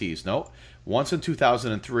not a tease. No. Once in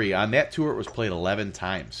 2003. On that tour, it was played 11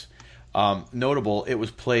 times. Notable, it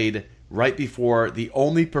was played right before the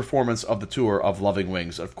only performance of the tour of Loving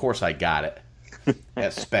Wings. Of course, I got it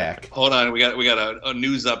at SPAC. Hold on. We got a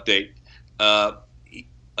news update.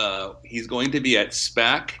 He's going to be at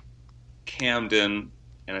SPAC, Camden,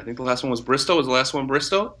 and I think the last one was Bristol. Was the last one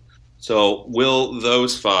Bristol? So will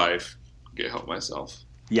those 5 get Help Myself?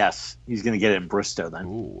 Yes, he's going to get it in Bristow then.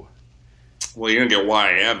 Ooh. Well, you're going to get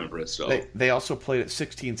YM in Bristol. They also played it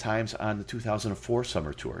 16 times on the 2004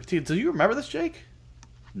 summer tour. Do you remember this, Jake?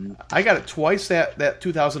 I got it twice that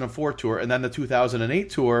 2004 tour, and then the 2008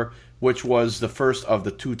 tour, which was the first of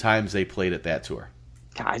the 2 times they played at that tour.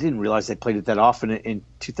 God, I didn't realize they played it that often in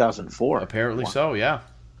 2004. Apparently so, yeah.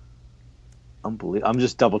 Unbelievable. I'm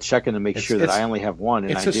just double checking to make sure that I only have one.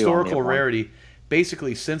 And it's historical rarity.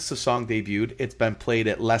 Basically, since the song debuted, it's been played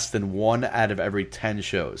at less than 1 out of every 10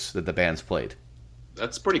 shows that the band's played.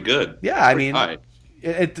 That's pretty good. Yeah, I mean,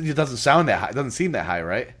 it doesn't sound that high. It doesn't seem that high,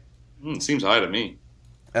 right? It seems high to me.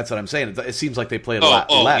 That's what I'm saying. It seems like they played a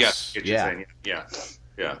lot less. Yeah.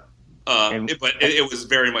 But it was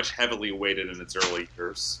very much heavily weighted in its early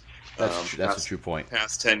years. That's a true point.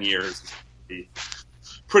 Past 10 years,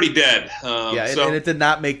 pretty dead. And it did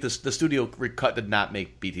not make the studio cut. Did not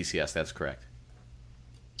make BTCS. That's correct.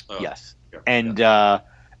 Yes, and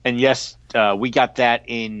yes, we got that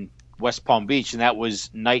in West Palm Beach, and that was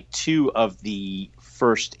night 2 of the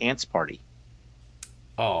first Ants party.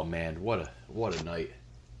 Oh man, what a night!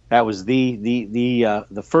 That was the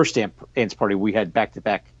first Ants party. We had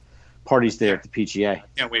back-to-back parties there at the PGA. I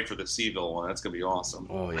can't wait for the Seaville one. That's gonna be awesome.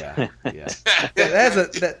 Oh yeah.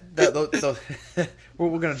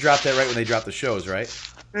 We're gonna drop that right when they drop the shows, right?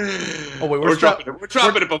 Oh wait, we're dropping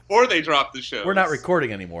it before they drop the show. We're not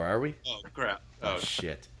recording anymore, are we? Oh crap! Oh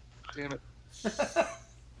shit! Damn it!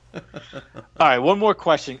 All right, one more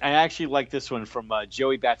question. I actually like this one from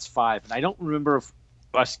Joey Bats 5, and I don't remember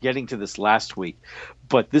us getting to this last week,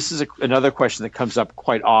 but this is another question that comes up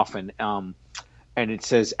quite often. And it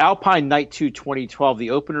says, Alpine Night 2 2012,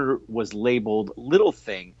 the opener was labeled Little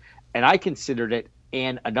Thing, and I considered it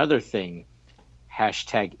and Another Thing.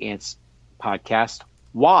 #Ants Podcast.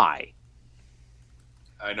 Why?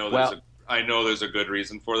 I know Well- there's a good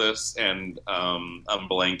reason for this, and I'm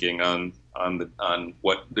blanking on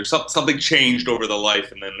what. There's something changed over the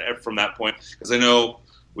life, and then from that point, because I know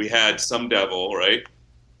we had Some Devil, right?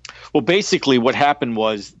 Well, basically, what happened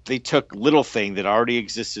was they took Little Thing that already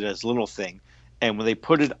existed as Little Thing, and when they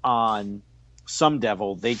put it on Some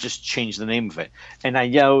Devil, they just changed the name of it. And I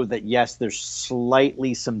know that, yes, there's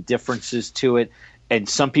slightly some differences to it, and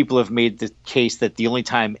some people have made the case that the only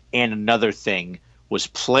time And Another Thing was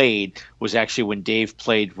played was actually when Dave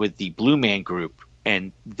played with the Blue Man Group,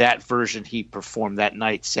 and that version he performed that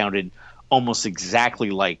night sounded almost exactly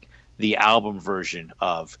like the album version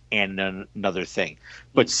of And Another Thing.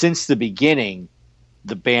 But since the beginning,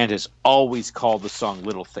 the band has always called the song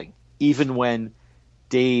Little Thing. Even when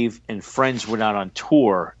Dave and friends went out on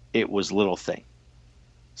tour, it was Little Thing.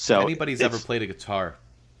 So If anybody's ever played a guitar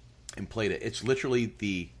and played it, it's literally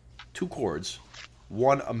the two chords,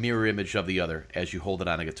 one a mirror image of the other as you hold it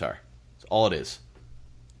on a guitar. That's all it is.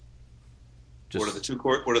 What are the two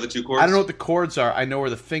chords? I don't know what the chords are. I know where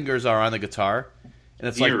the fingers are on the guitar, and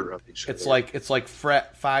it's Mirror like of each other. it's like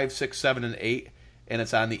fret 5, 6, 7, and 8, and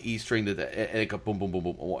it's on the E string and it goes boom, boom, boom,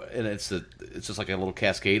 boom, and it's just like a little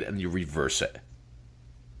cascade, and you reverse it.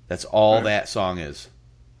 That's all that song is.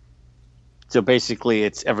 So basically,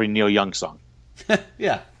 it's every Neil Young song.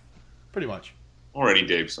 Yeah, pretty much. Or any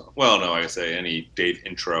Dave song. Well, no, I say any Dave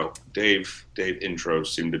intro. Dave intros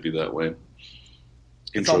seem to be that way.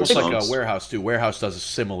 It's Intro almost songs. like a Warehouse too. Warehouse does a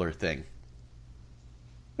similar thing.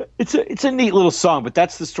 It's a neat little song, but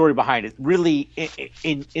that's the story behind it. Really,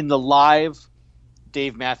 in the live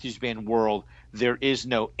Dave Matthews Band world, there is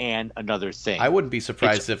no And Another Thing. I wouldn't be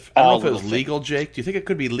surprised It's if I don't know all if it was Little Thing. legal, Jake. Do you think it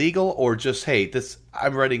could be legal or just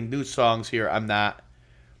I'm writing new songs here. I'm not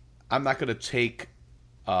going to take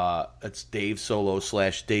it's Dave solo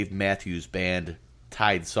 / Dave Matthews Band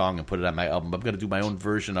tied song and put it on my album. I'm going to do my own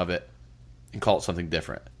version of it and call it something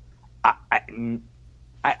different. I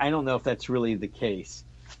don't know if that's really the case.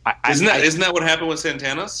 Isn't that what happened with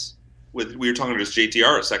Santana's? We were talking to this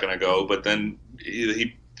JTR a second ago, but then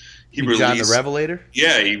he released John the Revelator?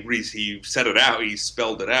 Yeah, he said it out. He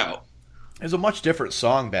spelled it out. It was a much different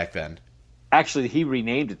song back then. Actually, he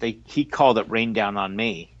renamed it. He called it "Rain Down on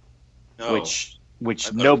Me," No. which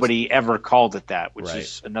thought nobody ever called it that, which Right.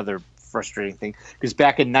 is another frustrating thing. Because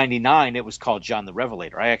back in '99, it was called John the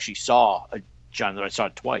Revelator. I actually saw I saw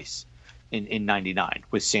it twice in '99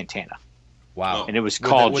 with Santana, Wow. and it was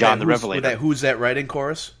called John the Revelator. Who's that writing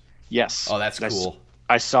chorus? Yes. Oh, that's cool.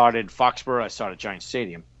 I saw it in Foxborough. I saw it at Giant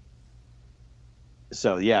Stadium.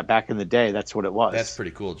 So yeah, back in the day, that's what it was. That's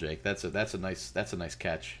pretty cool, Jake. That's a nice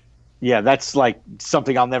catch. Yeah, that's like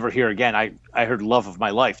something I'll never hear again. I heard "Love of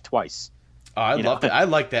My Life" twice. Oh, I You love know? that. I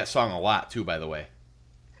like that song a lot too, by the way.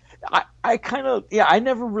 I kind of I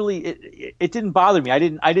never really it didn't bother me. I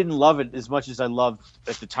didn't love it as much as I loved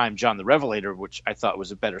at the time John the Revelator, which I thought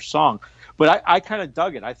was a better song. But I kind of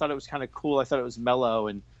dug it. I thought it was kind of cool. I thought it was mellow,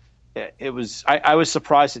 and it was. I was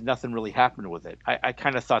surprised that nothing really happened with it. I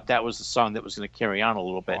kind of thought that was the song that was going to carry on a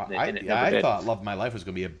little bit. And it never I did. thought "Love of My Life" was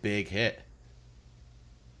going to be a big hit.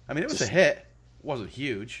 I mean, it was a hit. It wasn't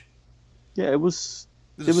huge. Yeah, it was.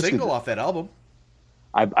 There's It a was single good. off that album.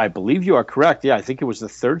 I believe you are correct. Yeah, I think it was the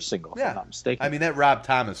third single, if I'm not mistaken. I mean, that Rob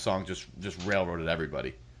Thomas song just railroaded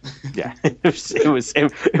everybody. Yeah, it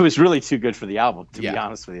was really too good for the album, to be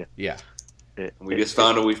honest with you. Yeah. We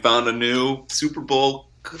found a new Super Bowl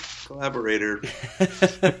collaborator.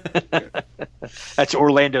 That's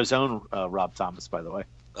Orlando's own Rob Thomas, by the way.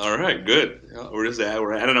 All right, good. Yeah,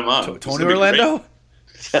 we're adding him on. This is Tony gonna be Orlando?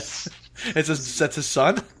 Yes. That's his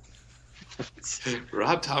son? great.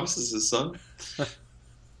 Rob Thomas is his son.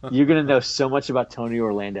 You're going to know so much about Tony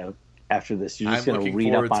Orlando after this. You're I'm just going to looking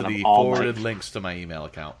read forward up to on the him all forwarded night. links to my email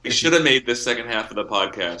account. We should have made this second half of the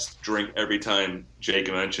podcast drink every time Jake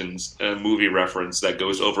mentions a movie reference that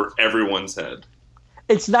goes over everyone's head.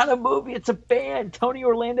 It's not a movie. It's a band. Tony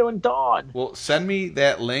Orlando and Dawn. Well, send me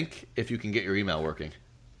that link if you can get your email working.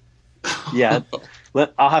 Yeah.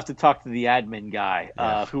 I'll have to talk to the admin guy.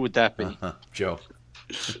 Yeah. Who would that be? Joe.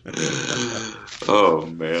 Oh,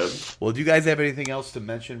 man. Well, do you guys have anything else to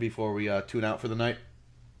mention before we tune out for the night?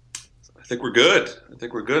 I think we're good.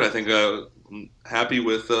 I'm happy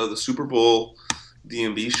with the Super Bowl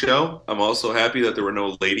DMV show. I'm also happy that there were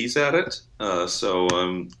no ladies at it. So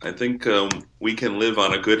I think we can live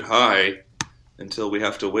on a good high until we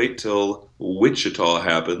have to wait till Wichita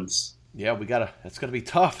happens. Yeah, it's going to be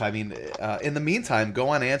tough. I mean, in the meantime, go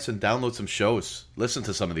on Ants and download some shows. Listen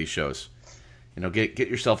to some of these shows. You know, get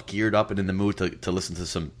yourself geared up and in the mood to listen to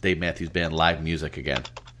some Dave Matthews Band live music again.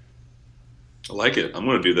 I like it. I'm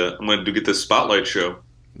going to do that. I'm going to get this spotlight show.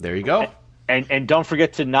 There you go. And don't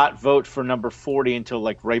forget to not vote for number 40 until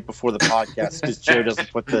like right before the podcast because Chair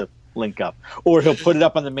doesn't put the link up. Or he'll put it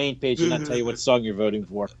up on the main page and not tell you what song you're voting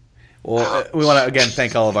for. Well, we want to, again,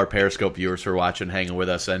 thank all of our Periscope viewers for watching, hanging with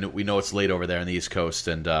us. And we know it's late over there on the East Coast.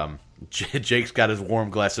 And Jake's got his warm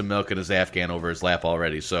glass of milk and his Afghan over his lap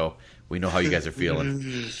already. So we know how you guys are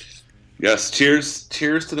feeling. Yes, cheers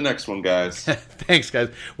to the next one, guys. Thanks, guys.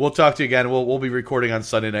 We'll talk to you again. We'll be recording on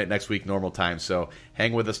Sunday night next week, normal time. So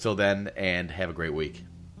hang with us till then, and have a great week.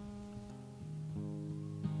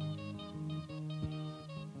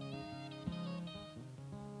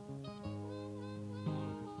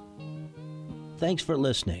 Thanks for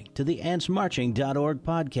listening to the AntsMarching.org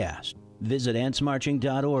podcast. Visit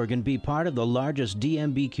AntsMarching.org and be part of the largest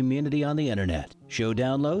DMB community on the internet. Show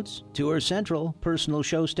downloads, Tour Central, personal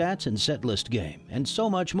show stats and setlist game, and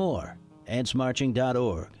so much more.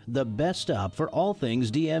 AntsMarching.org, the best stop for all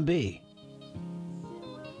things DMB.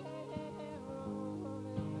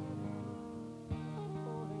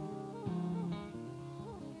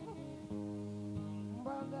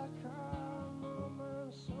 By that car.